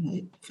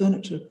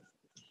 furniture,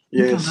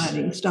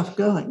 income stuff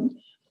going.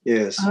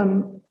 Yes.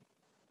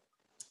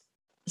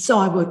 So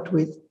I worked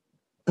with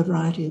a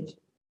variety of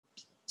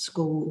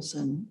schools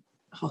and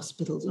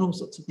hospitals and all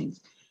sorts of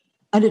things.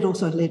 And it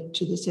also led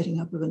to the setting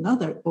up of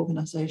another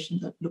organisation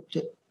that looked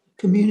at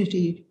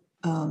community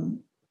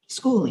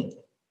schooling.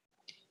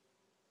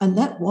 And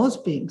that was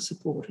being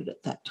supported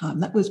at that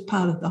time. That was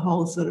part of the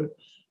whole sort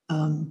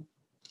of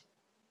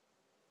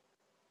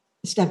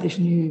establish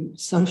new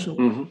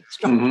social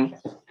structure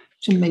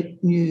to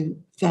meet new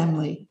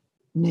family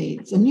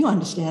needs and new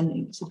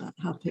understandings about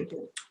how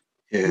people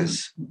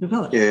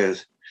develop.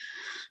 Yes.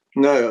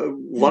 No,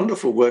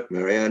 wonderful work,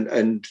 Mary,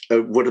 and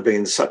it would have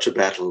been such a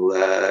battle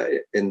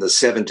in the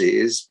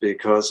 70s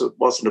because it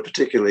wasn't a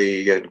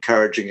particularly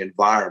encouraging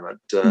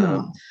environment.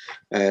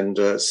 And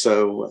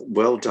so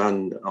well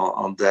done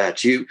on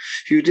that. You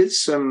did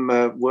some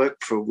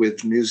work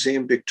with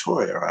Museum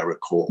Victoria, I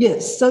recall.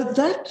 Yes, so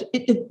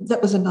that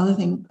was another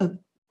thing.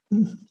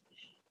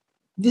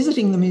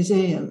 Visiting the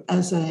museum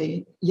as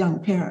a young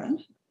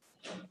parent,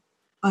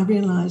 I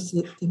realised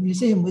that the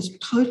museum was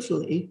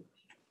totally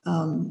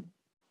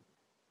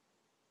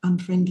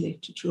unfriendly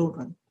to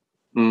children.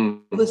 There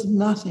was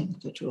nothing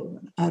for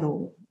children at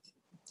all.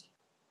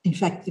 In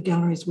fact, the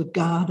galleries were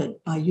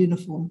guarded by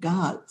uniformed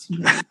guards.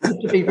 You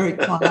had to be very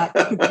quiet,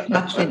 you couldn't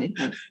touch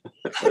anything.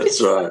 That's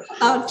right.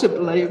 Hard to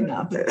believe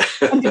now.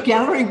 And the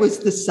gallery was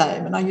the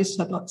same, and I used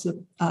to have lots of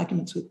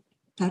arguments with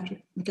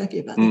Patrick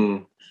McGuckie about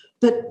that.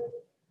 But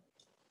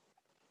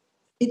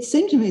it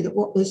seemed to me that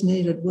what was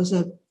needed was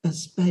a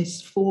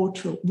space for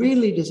children,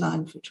 really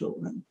designed for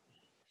children,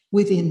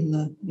 within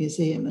the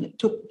museum, and it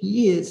took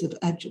years of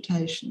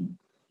agitation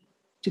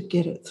to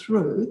get it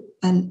through.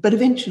 But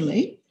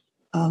eventually,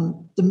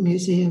 the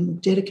museum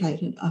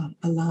dedicated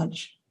a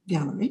large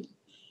gallery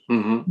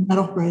that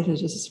operated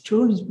as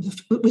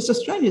it was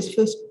Australia's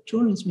first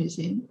children's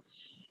museum,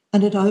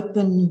 and it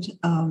opened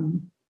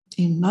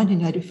in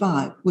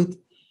 1985 with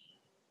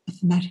a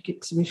thematic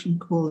exhibition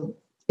called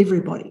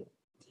Everybody.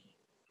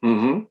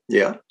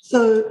 Yeah.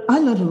 So I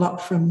learned a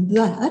lot from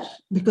that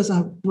because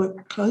I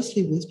worked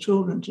closely with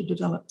children to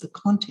develop the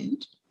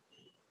content.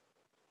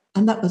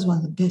 And that was one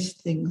of the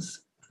best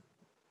things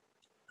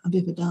I've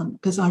ever done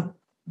because I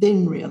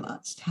then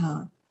realised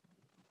how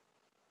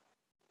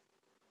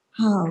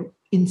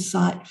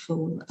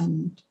insightful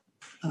and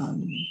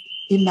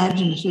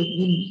imaginative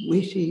and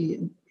witty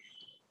and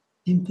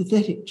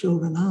empathetic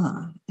children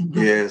are. And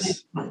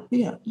yes.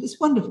 Yeah, it's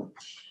wonderful.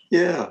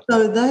 Yeah.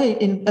 So they,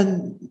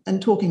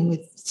 and talking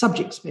with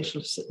subject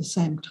specialists at the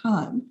same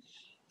time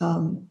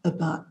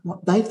about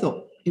what they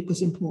thought it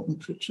was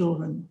important for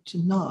children to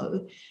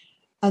know,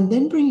 and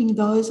then bringing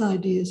those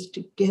ideas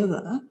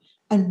together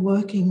and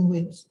working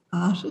with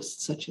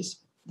artists such as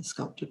the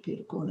sculptor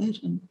Peter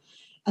Cornett and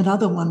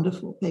other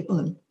wonderful people,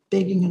 and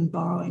begging and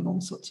borrowing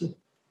all sorts of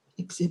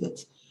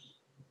exhibits.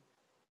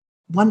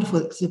 Wonderful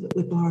exhibit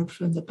we borrowed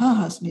from the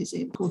Powerhouse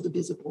Museum called The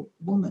Visible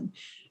Woman.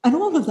 And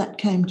all of that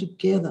came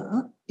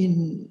together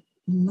in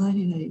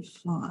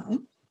 1985,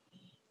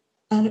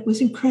 and it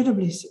was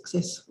incredibly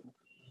successful.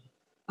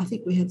 I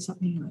think we had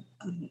something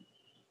like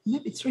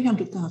maybe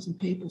 300,000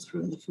 people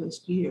through in the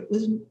first year. It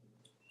was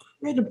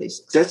incredibly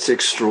successful. That's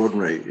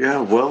extraordinary. Yeah,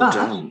 well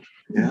done.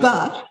 Yeah.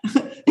 But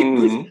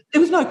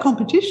there was no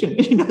competition,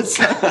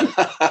 So.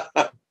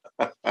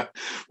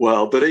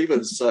 Well, but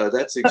even so,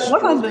 that's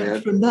extraordinary. But what I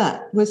learned from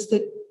that was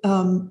that,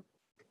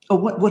 or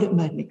what it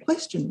made me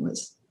question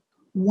was,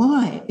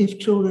 why, if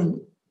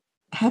children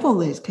have all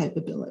these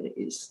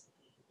capabilities,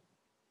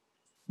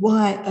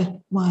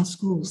 why are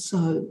schools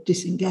so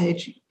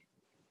disengaging?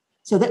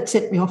 So that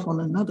set me off on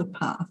another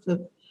path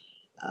of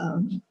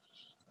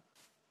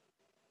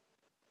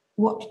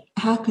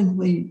how can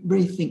we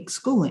rethink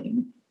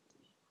schooling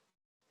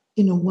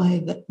in a way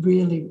that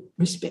really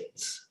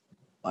respects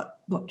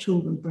what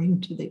children bring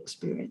to the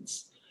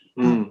experience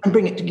and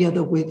bring it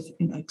together with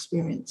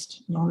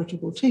experienced,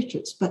 knowledgeable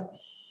teachers. But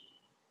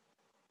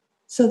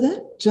so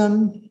that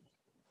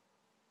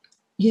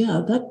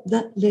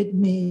that led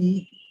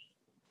me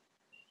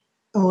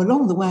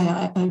along the way.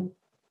 I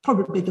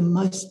probably the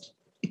most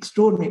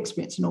extraordinary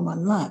experience in all my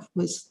life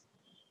was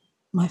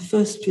my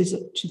first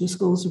visit to the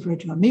schools of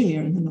Reggio Emilia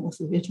in the north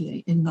of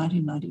Italy in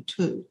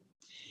 1992,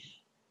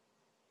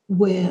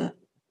 where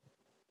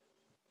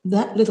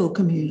that little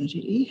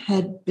community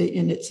had been,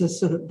 and it's a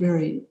sort of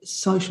very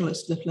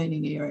socialist,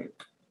 left-leaning area,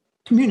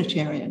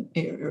 communitarian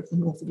area of the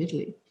north of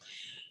Italy.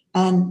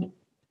 And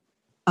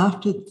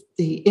after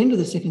the end of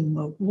the Second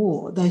World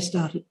War, they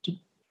started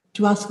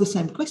to ask the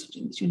same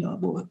questions,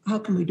 well, how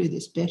can we do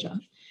this better?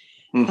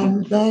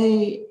 And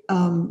they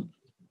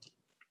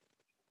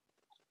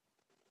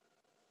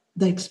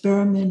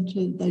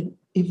experimented, they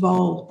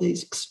evolved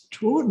these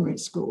extraordinary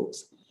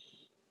schools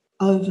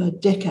over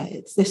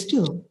decades. They're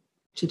still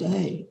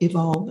today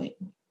evolving.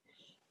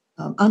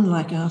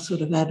 Unlike our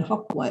sort of ad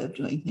hoc way of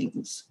doing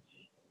things,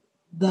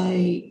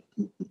 they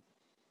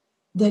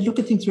look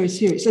at things very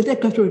seriously. So they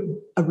go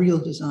through a real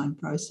design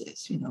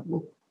process.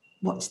 Well,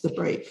 what's the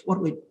brief?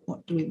 What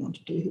do we want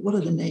to do? What are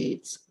the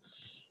needs?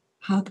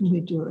 How can we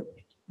do it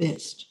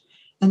best?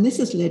 And this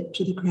has led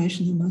to the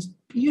creation of the most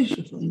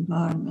beautiful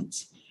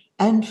environments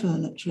and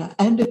furniture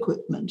and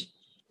equipment,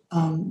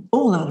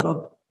 all out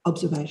of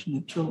observation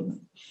of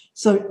children.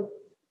 So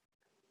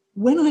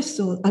when I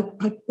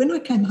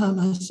came home,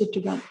 I said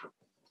to God,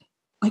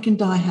 I can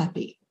die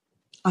happy.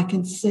 I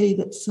can see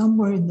that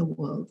somewhere in the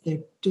world they're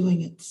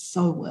doing it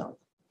so well.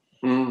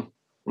 And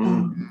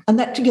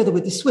that together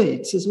with the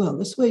Swedes as well.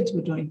 The Swedes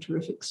were doing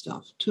terrific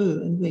stuff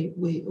too, and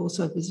we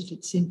also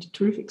visited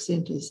terrific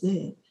centres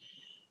there.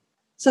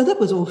 So that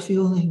was all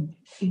fueling,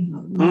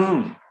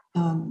 my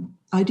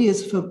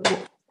ideas for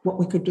what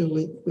we could do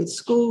with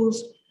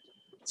schools.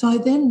 So I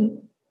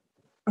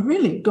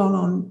really gone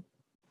on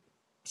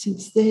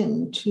since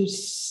then to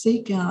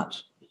seek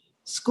out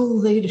school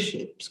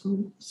leadership,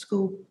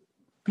 school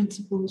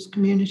principals,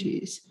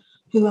 communities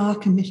who are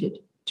committed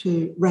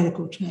to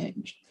radical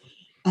change,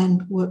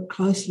 and work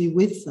closely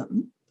with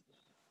them,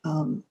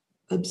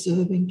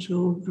 observing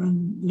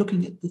children,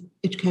 looking at the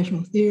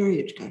educational theory,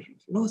 educational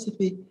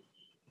philosophy,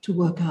 to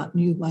work out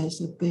new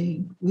ways of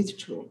being with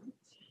children.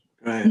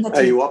 Right.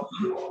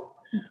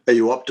 Are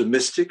you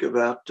optimistic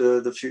about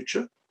the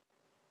future?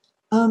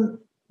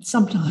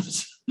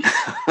 Sometimes.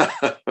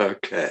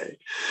 Okay.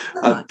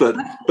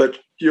 But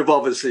you've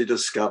obviously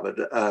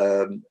discovered,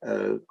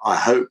 I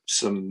hope,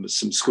 some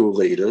school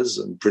leaders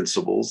and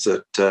principals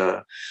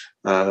that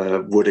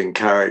would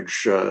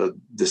encourage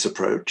this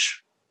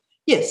approach.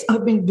 Yes,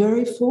 I've been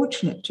very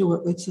fortunate to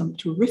work with some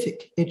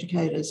terrific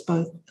educators,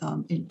 both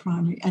in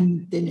primary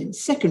and then in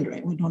secondary.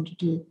 I went on to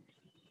do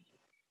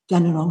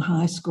Dandenong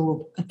High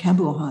School,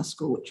 Camberwell High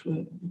School, which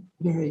were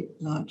very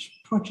large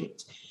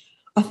projects.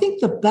 I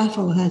think the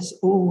battle has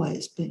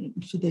always been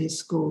for these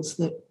schools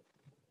that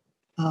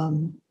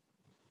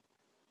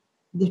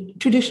the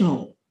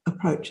traditional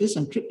approaches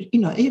and,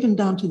 even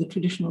down to the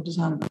traditional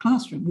design of a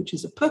classroom, which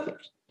is a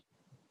perfect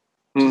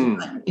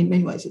design. In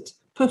many ways, it's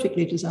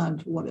perfectly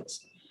designed for what it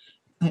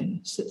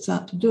sets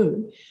out to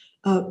do.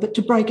 But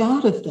to break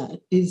out of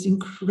that is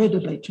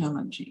incredibly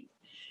challenging.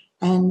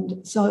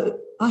 And so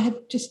I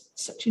have just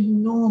such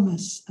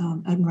enormous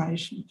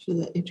admiration for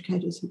the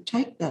educators who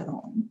take that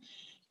on.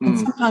 And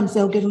sometimes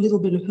they'll get a little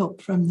bit of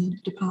help from the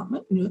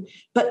department,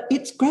 but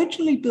it's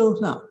gradually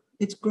built up.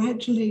 It's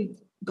gradually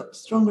got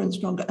stronger and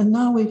stronger. And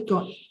now we've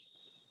got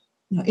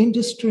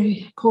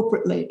industry,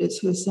 corporate leaders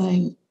who are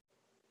saying,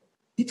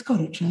 it's got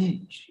to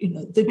change.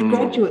 The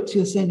graduates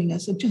you're sending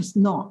us are just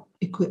not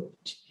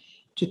equipped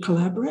to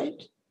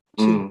collaborate,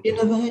 to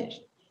innovate,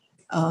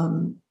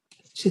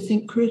 to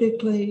think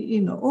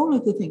critically, all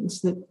of the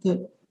things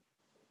that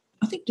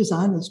I think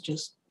designers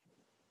just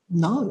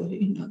know.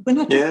 When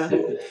I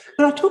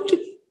talk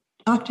to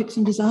architects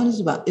and designers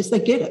about this, they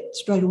get it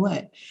straight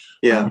away.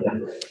 Yeah.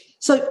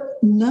 So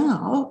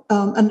now,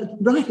 and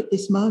right at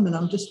this moment,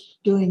 I'm just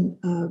doing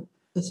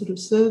a sort of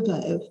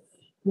survey of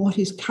what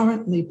is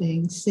currently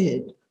being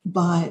said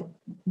by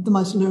the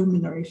most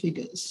luminary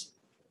figures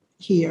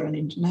here and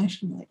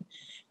internationally.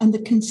 And the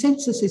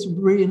consensus is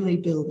really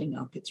building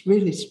up. It's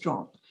really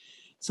strong.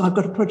 So I've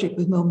got a project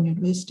with Melbourne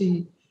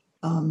University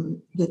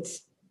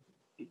that's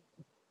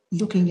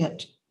looking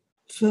at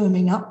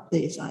firming up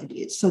these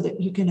ideas so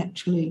that you can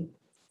actually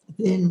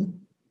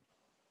then,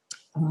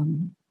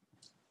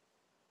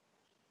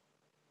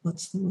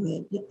 what's the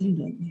word?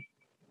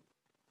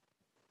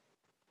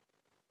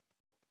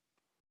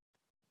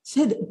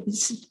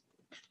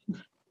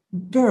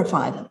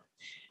 Verify them.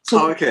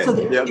 So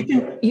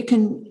that you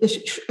can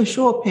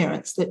assure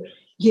parents that,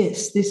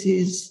 yes, this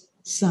is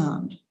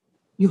sound.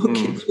 Your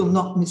kids will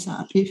not miss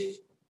out if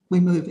we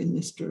move in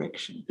this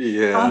direction.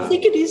 Yeah. I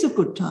think it is a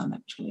good time,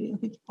 actually.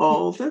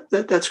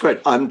 That's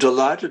great. I'm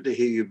delighted to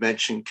hear you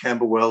mention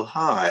Camberwell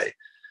High.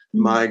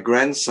 My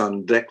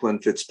grandson,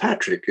 Declan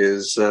Fitzpatrick,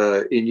 is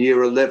in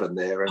year 11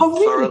 there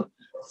and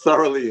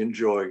thoroughly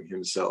enjoying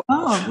himself. So,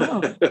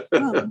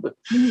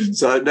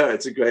 no,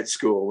 it's a great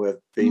school. We've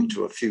been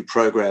to a few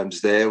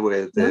programs there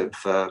where they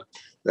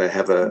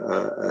have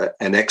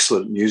an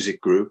excellent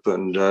music group,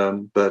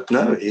 but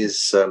no,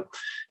 he's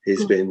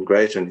been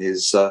great, and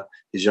his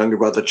younger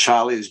brother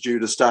Charlie is due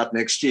to start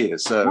next year.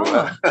 So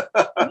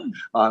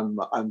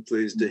I'm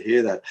pleased to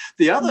hear that.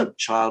 The other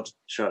child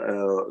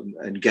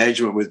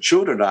engagement with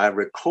children I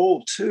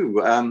recall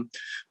too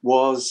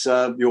was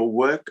your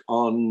work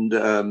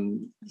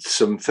on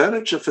some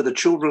furniture for the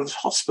Children's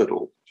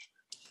Hospital.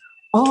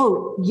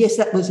 Oh, yes,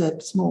 that was a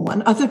small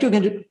one. I thought you were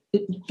going to,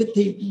 but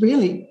the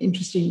really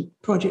interesting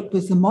project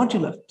was the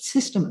modular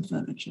system of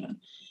furniture.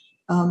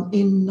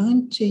 In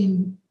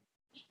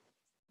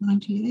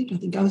 1998, I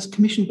think, I was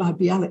commissioned by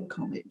Bialik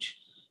College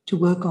to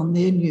work on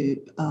their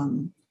new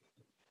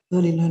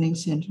early learning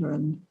centre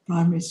and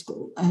primary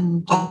school.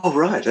 And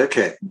right,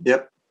 okay,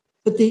 yep.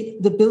 But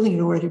the building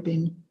had already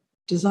been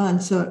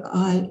designed, so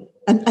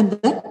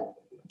the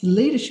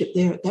leadership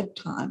there at that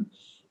time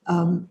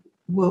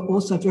were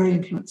also very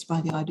influenced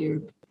by the idea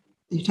of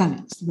the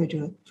Italians,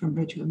 from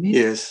Reggio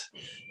Emilia. Yes.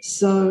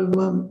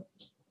 So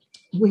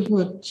we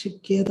worked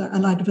together,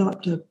 and I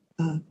developed a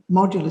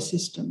modular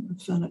system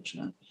of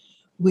furniture,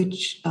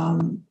 which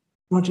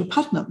Roger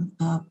Putnam,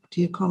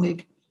 dear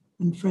colleague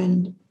and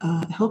friend,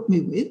 helped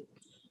me with.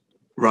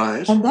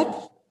 Right. And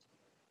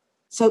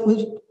so it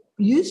was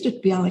used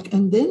at Bialik,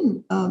 and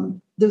then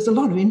there was a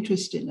lot of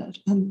interest in it,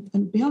 and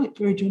Bialik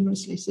very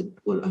generously said,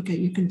 well, okay,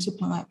 you can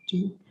supply it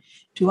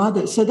to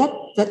others. So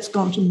that's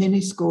gone to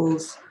many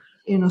schools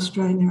in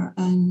Australia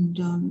and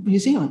New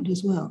Zealand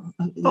as well.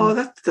 Oh,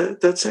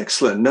 that's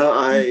excellent. No,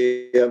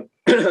 I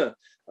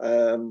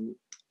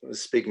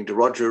was speaking to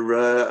Roger,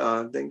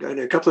 I think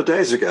only a couple of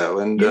days ago,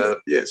 and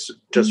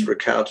just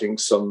recounting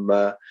some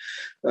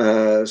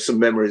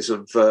memories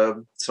of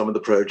some of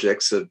the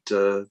projects that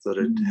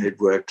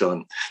he'd worked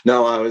on.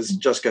 Now, I was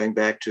just going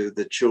back to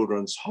the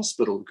Children's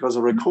Hospital because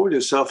I recall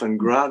yourself and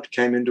Grant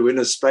came into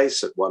Inner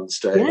Space at one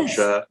stage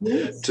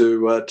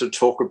to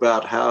talk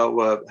about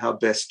how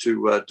best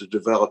to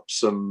develop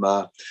some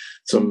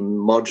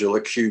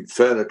modular cube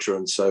furniture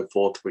and so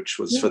forth, which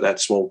was for that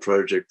small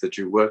project that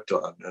you worked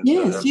on. And,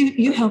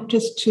 you helped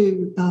us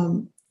to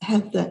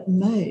have that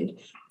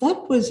made.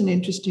 That was an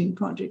interesting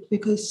project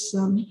because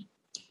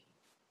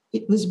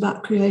it was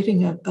about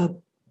creating a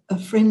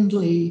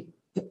friendly,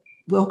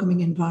 welcoming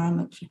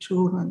environment for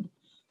children.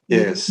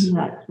 Yes. In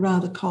that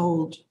rather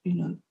cold,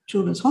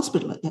 children's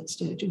hospital at that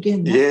stage.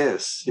 Again.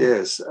 Yes.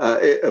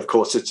 Of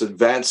course, it's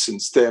advanced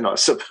since then, I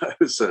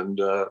suppose, and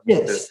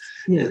it's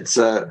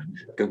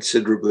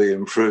considerably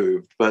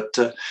improved. But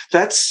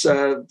that's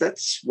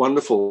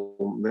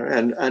wonderful,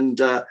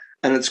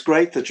 and it's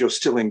great that you're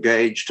still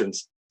engaged and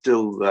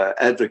still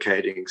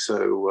advocating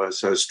so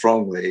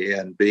strongly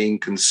and being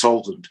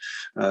consulted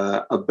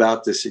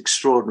about this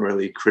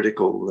extraordinarily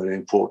critical and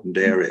important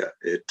area.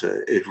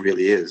 It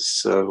really is.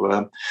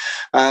 So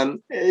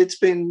it's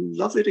been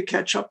lovely to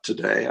catch up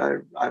today,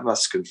 I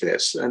must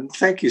confess. And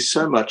thank you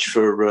so much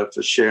for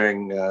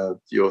sharing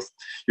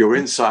your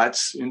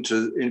insights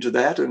into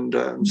that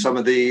and some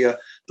of the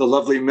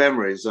lovely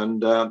memories.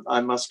 And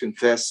I must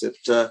confess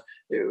that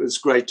it was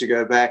great to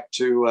go back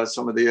to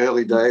some of the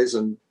early days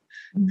and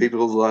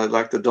people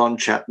like the Don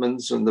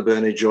Chapmans and the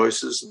Bernie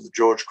Joyces and the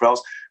George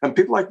Crowells, and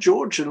people like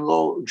George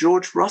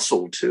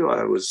Russell too.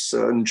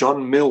 And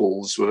John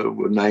Mills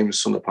were names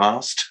from the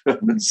past.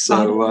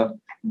 So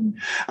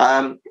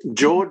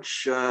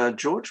George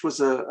was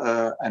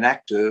an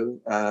actor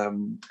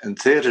and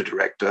theatre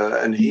director,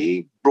 and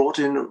he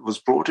was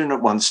brought in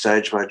at one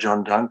stage by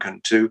John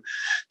Duncan to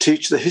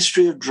teach the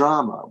history of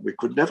drama. We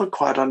could never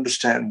quite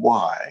understand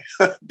why,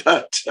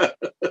 but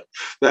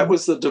that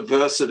was the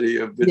diversity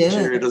of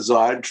interior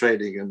design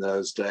training in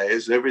those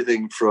days.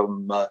 Everything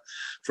from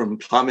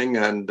plumbing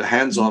and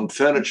hands-on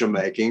furniture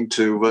making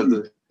to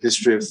the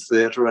history of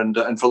theatre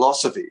and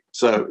philosophy.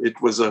 So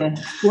it was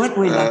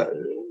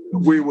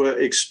we were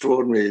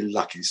extraordinarily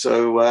lucky.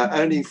 So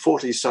only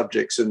 40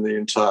 subjects in the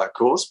entire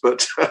course,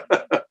 but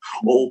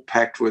all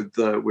packed with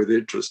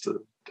interest.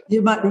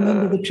 You might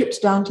remember the trips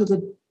down to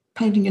the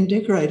painting and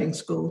decorating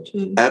school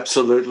too.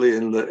 Absolutely,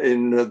 in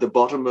the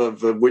bottom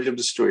of William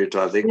Street,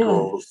 I think.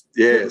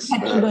 Yes. You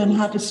had to learn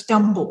how to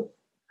stumble.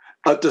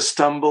 To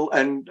stumble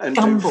and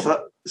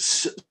Gumble.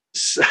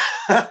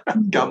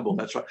 Gumble,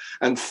 that's right.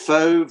 And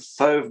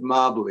fauve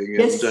marbling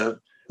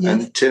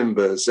and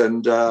timbers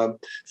and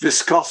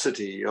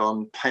viscosity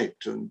on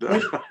paint, and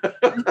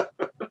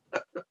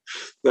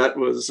that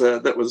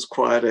was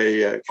quite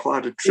a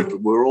trip. We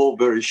were all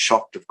very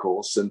shocked, of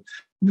course, and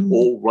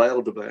all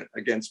railed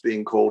against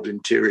being called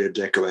interior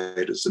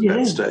decorators at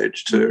that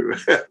stage too.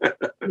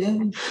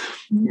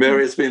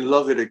 Mary, it's been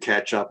lovely to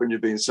catch up, and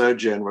you've been so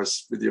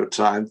generous with your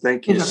time.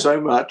 Thank you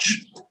so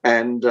much,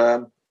 and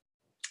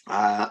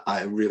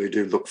I really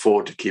do look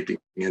forward to keeping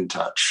in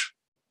touch.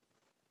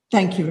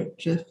 Thank you,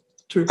 Richard.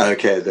 True.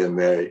 Okay then,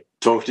 Mary.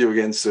 Talk to you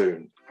again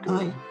soon.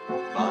 Bye.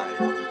 Bye.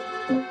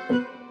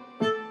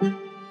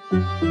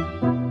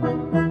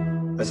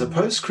 As a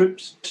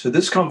postscript to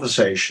this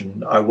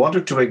conversation, I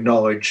wanted to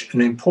acknowledge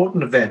an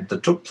important event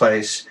that took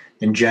place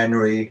in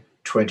January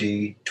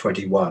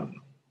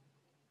 2021.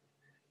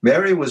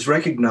 Mary was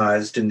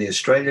recognised in the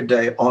Australia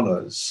Day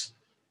Honours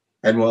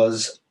and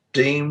was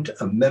deemed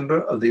a member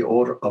of the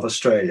Order of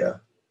Australia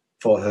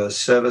for her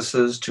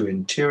services to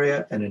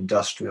interior and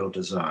industrial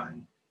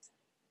design.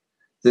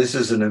 This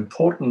is an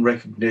important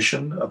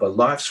recognition of a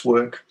life's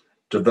work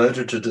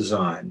devoted to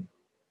design,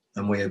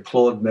 and we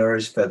applaud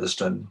Mary's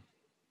Featherston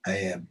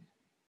AM.